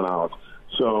power went out.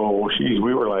 So,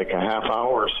 we were like a half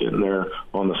hour sitting there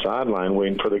on the sideline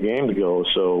waiting for the game to go.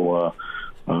 So,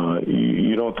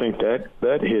 you don't think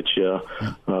that hits you.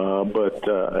 But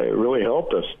it really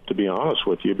helped us, to be honest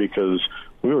with you, because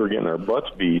we were getting our butts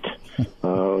beat.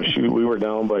 We were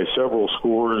down by several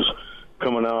scores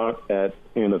coming out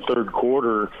in the third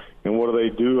quarter. And what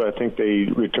do? I think they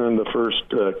returned the first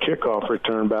kickoff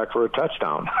return back for a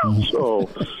touchdown. So,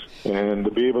 and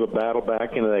to be able to battle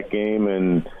back into that game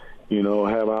and,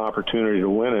 have an opportunity to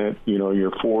win it,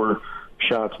 you're 4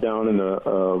 shots down in the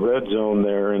red zone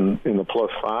there in the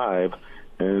 +5,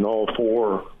 and all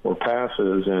 4 were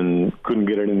passes and couldn't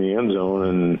get it in the end zone,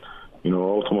 and,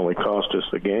 ultimately cost us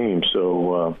the game.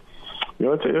 So,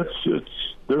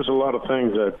 there's a lot of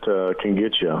things that can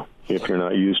get you if you're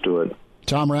not used to it.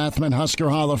 Tom Rathman, Husker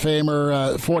Hall of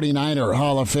Famer, 49er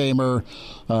Hall of Famer,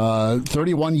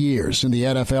 31 years in the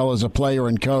NFL as a player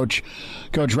and coach.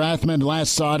 Coach Rathman,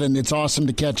 last thought, and it's awesome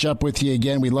to catch up with you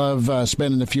again. We love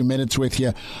spending a few minutes with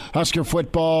you. Husker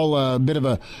football, a bit of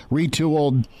a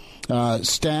retooled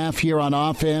staff here on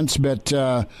offense, but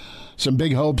some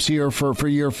big hopes here for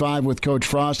year 5 with Coach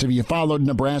Frost. Have you followed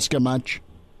Nebraska much?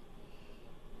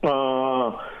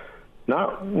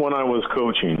 Not when I was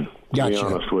coaching, to be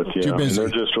honest with you. Too busy. There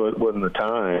just wasn't the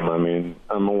time. I mean,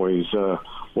 I'm always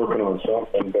working on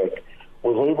something, but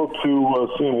was able to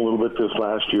see them a little bit this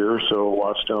last year, so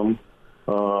watched them.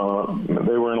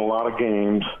 They were in a lot of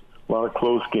games, a lot of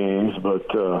close games, but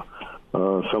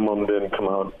Some of them didn't come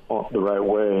out the right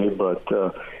way, but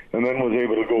and then was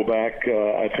able to go back.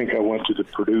 I think I went to the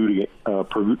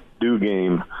Purdue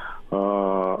game,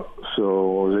 so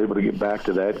I was able to get back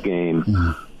to that game,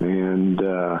 and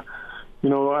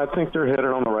I think they're headed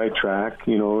on the right track.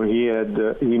 He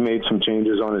made some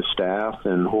changes on his staff,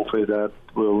 and hopefully that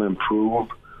will improve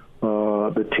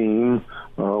the team,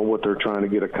 what they're trying to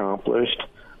get accomplished.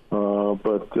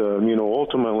 But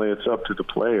ultimately it's up to the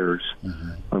players.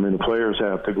 I mean, the players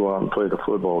have to go out and play the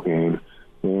football game.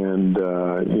 And,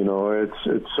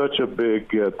 it's such a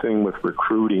big thing with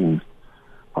recruiting.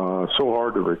 So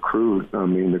hard to recruit. I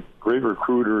mean, the great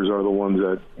recruiters are the ones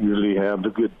that usually have the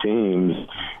good teams.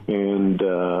 And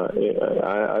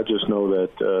I just know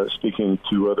that speaking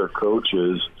to other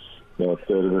coaches, that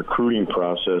the recruiting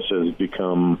process has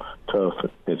become tough.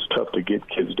 It's tough to get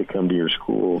kids to come to your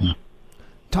schools.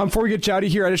 Tom, before we get you out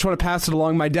of here, I just want to pass it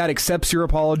along. My dad accepts your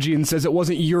apology and says it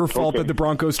wasn't your fault that the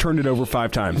Broncos turned it over 5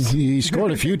 times. He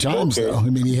scored a few times, though. I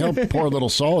mean, he helped pour a little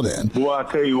salt in. Well, I'll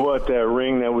tell you what, that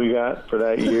ring that we got for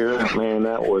that year, man,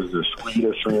 that was the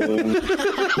sweetest ring.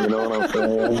 You know what I'm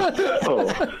saying? Oh,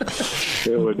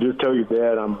 it would just tell you,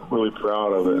 Dad, I'm really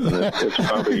proud of it. And it's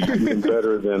probably even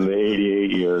better than the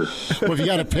 88 years. Well, if you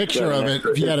got a picture of it,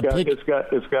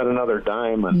 it's got another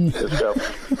diamond.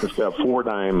 It's got 4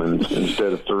 diamonds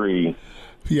instead of 3.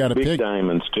 You got a big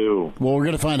diamonds too. Well, we're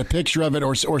going to find a picture of it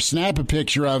or snap a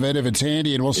picture of it if it's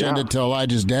handy, and we'll send it to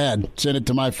Elijah's dad. Send it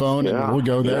to my phone, and we'll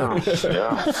go there.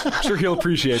 Yeah. I'm sure he'll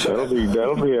appreciate that.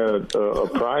 That'll be a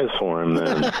prize for him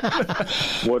then.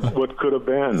 What could have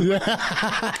been?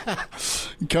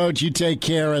 Coach, you take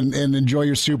care and enjoy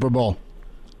your Super Bowl.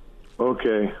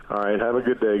 Okay. All right. Have a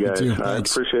good day, guys. I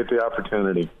appreciate the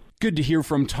opportunity. Good to hear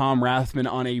from Tom Rathman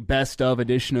on a best of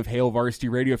edition of Hail Varsity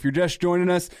Radio. If you're just joining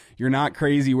us, you're not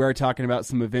crazy. We're talking about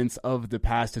some events of the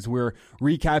past as we're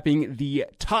recapping the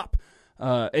top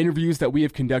interviews that we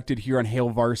have conducted here on Hail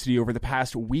Varsity over the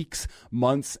past weeks,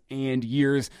 months, and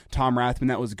years. Tom Rathman,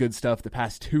 that was good stuff. The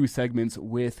past 2 segments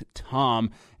with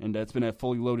Tom, and it's been a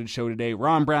fully loaded show today.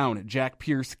 Ron Brown, Jack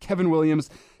Pierce, Kevin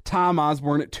Williams, Tom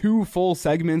Osborne, 2 full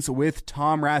segments with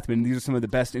Tom Rathman. These are some of the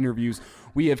best interviews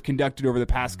we have conducted over the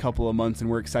past couple of months, and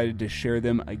we're excited to share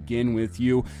them again with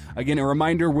you. Again, a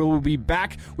reminder, we will be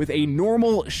back with a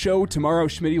normal show tomorrow.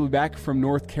 Schmitty will be back from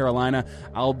North Carolina.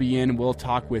 I'll be in. We'll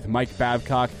talk with Mike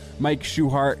Babcock, Mike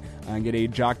Schuhart, and get a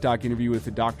Jock Doc interview with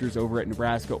the doctors over at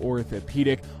Nebraska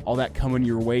Orthopedic. All that coming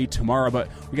your way tomorrow. But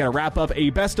we got to wrap up a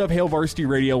best of Hail Varsity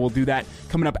Radio. We'll do that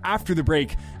coming up after the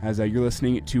break as you're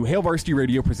listening to Hail Varsity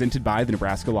Radio presented by the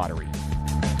Nebraska Lottery.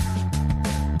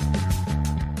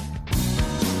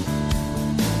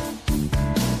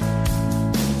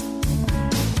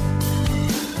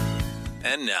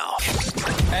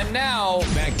 And now,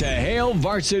 back to Hail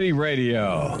Varsity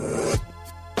Radio.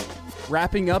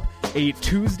 Wrapping up a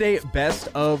Tuesday best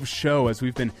of show as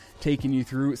we've been taking you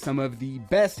through some of the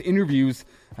best interviews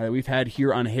that we've had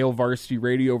here on Hail Varsity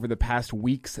Radio over the past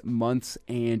weeks, months,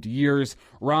 and years.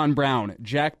 Ron Brown,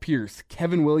 Jack Pierce,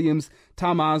 Kevin Williams,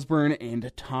 Tom Osborne,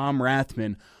 and Tom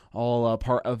Rathman, all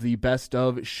part of the best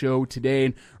of show today.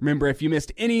 And remember, if you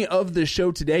missed any of the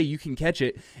show today, you can catch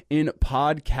it in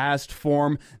podcast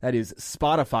form. That is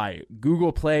Spotify,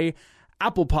 Google Play,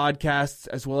 Apple Podcasts,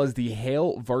 as well as the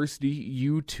Hail Varsity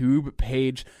YouTube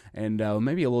page. And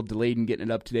maybe a little delayed in getting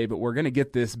it up today, but we're going to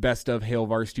get this best of Hail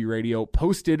Varsity Radio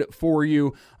posted for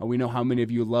you. We know how many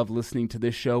of you love listening to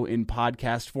this show in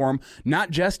podcast form, not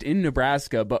just in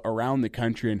Nebraska, but around the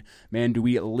country. And man, do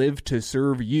we live to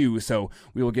serve you. So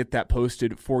we will get that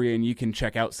posted for you, and you can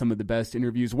check out some of the best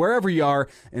interviews wherever you are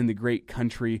in the great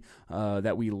country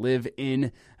that we live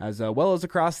in, as well as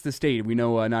across the state. We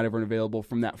know not everyone available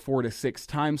from that 4 to 6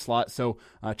 time slot. So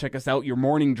check us out, your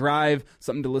morning drive,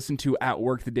 something to listen to at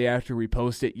work the day after we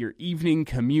post it, your evening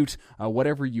commute,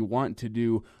 whatever you want to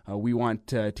do. We want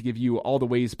to give you all the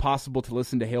ways possible to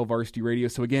listen to Hail Varsity Radio.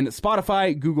 So again,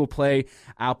 Spotify, Google Play,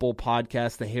 Apple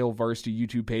Podcasts, the Hail Varsity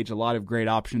YouTube page, a lot of great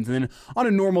options. And then on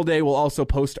a normal day, we'll also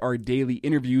post our daily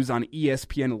interviews on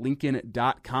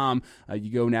ESPNLincoln.com.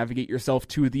 You go navigate yourself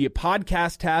to the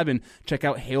podcast tab and check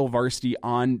out Hail Varsity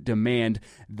on Demand.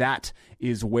 That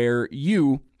is where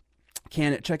you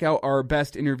can check out our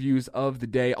best interviews of the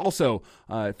day. Also,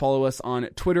 follow us on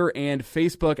Twitter and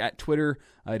Facebook. At Twitter,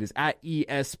 it is at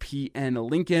ESPN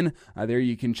Lincoln. There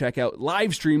you can check out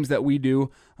live streams that we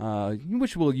do,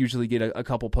 which we'll usually get a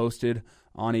couple posted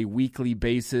on a weekly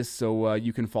basis, so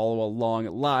you can follow along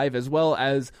live, as well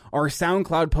as our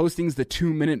SoundCloud postings, the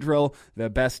 2-minute drill, the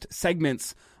best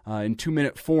segments in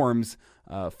 2-minute forms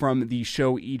from the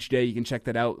show each day. You can check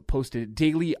that out, posted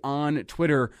daily on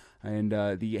Twitter and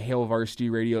the Hail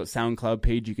Varsity Radio SoundCloud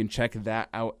page. You can check that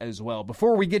out as well.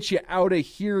 Before we get you out of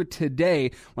here today,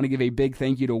 I want to give a big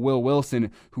thank you to Will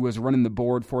Wilson, who was running the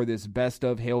board for this Best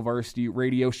of Hail Varsity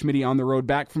Radio. Schmitty on the road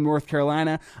back from North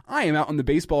Carolina. I am out on the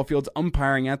baseball fields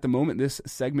umpiring at the moment. This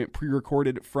segment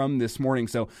pre-recorded from this morning,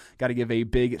 so got to give a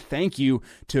big thank you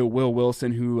to Will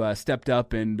Wilson, who stepped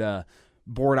up and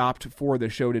board opt for the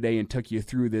show today and took you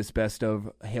through this Best of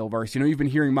Hail Varsity. You know, you've been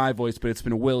hearing my voice, but it's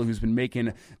been Will who's been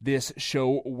making this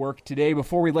show work today.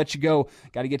 Before we let you go,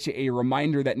 got to get you a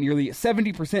reminder that nearly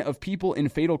 70% of people in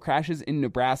fatal crashes in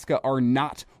Nebraska are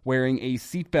not wearing a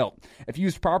seatbelt. If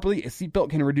used properly, a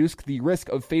seatbelt can reduce the risk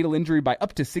of fatal injury by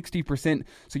up to 60%,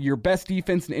 so your best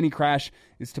defense in any crash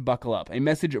is to buckle up. A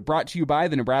message brought to you by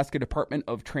the Nebraska Department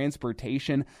of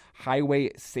Transportation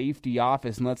Highway Safety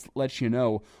Office, and let's let you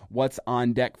know what's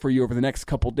on deck for you over the next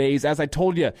couple days. As I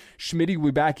told you, Schmitty will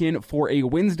be back in for a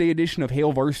Wednesday edition of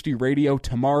Hail Varsity Radio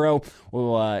tomorrow.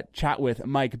 We'll chat with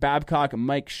Mike Babcock,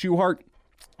 Mike Schuhart,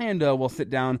 and we'll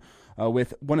sit down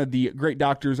with one of the great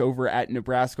doctors over at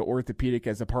Nebraska Orthopedic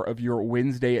as a part of your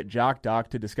Wednesday at Jock Doc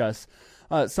to discuss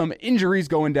some injuries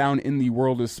going down in the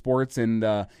world of sports and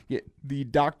get the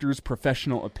doctor's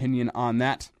professional opinion on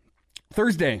that.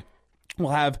 Thursday,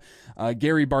 we'll have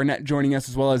Gary Barnett joining us,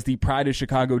 as well as the Pride of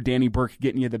Chicago, Danny Burke,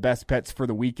 getting you the best bets for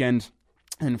the weekend.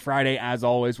 And Friday, as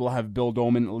always, we'll have Bill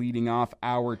Dolman leading off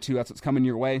hour 2. That's what's coming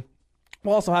your way.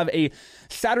 We'll also have a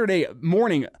Saturday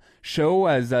morning show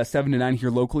as 7 to 9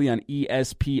 here locally on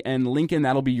ESPN Lincoln.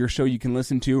 That'll be your show you can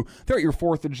listen to throughout your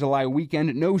 4th of July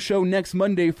weekend. No show next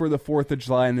Monday for the 4th of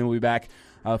July, and then we'll be back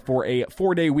for a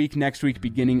 4-day week next week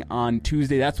beginning on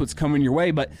Tuesday. That's what's coming your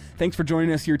way, but thanks for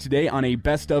joining us here today on a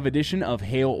best of edition of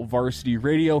Hail Varsity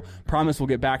Radio. Promise we'll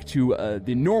get back to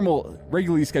the normal,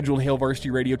 regularly scheduled Hail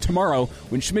Varsity Radio tomorrow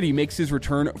when Schmitty makes his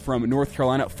return from North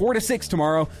Carolina. 4 to 6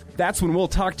 tomorrow. That's when we'll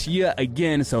talk to you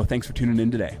again, so thanks for tuning in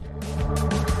today.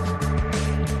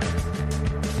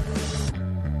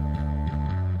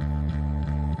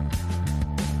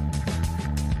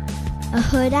 A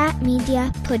Huda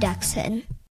Media Production.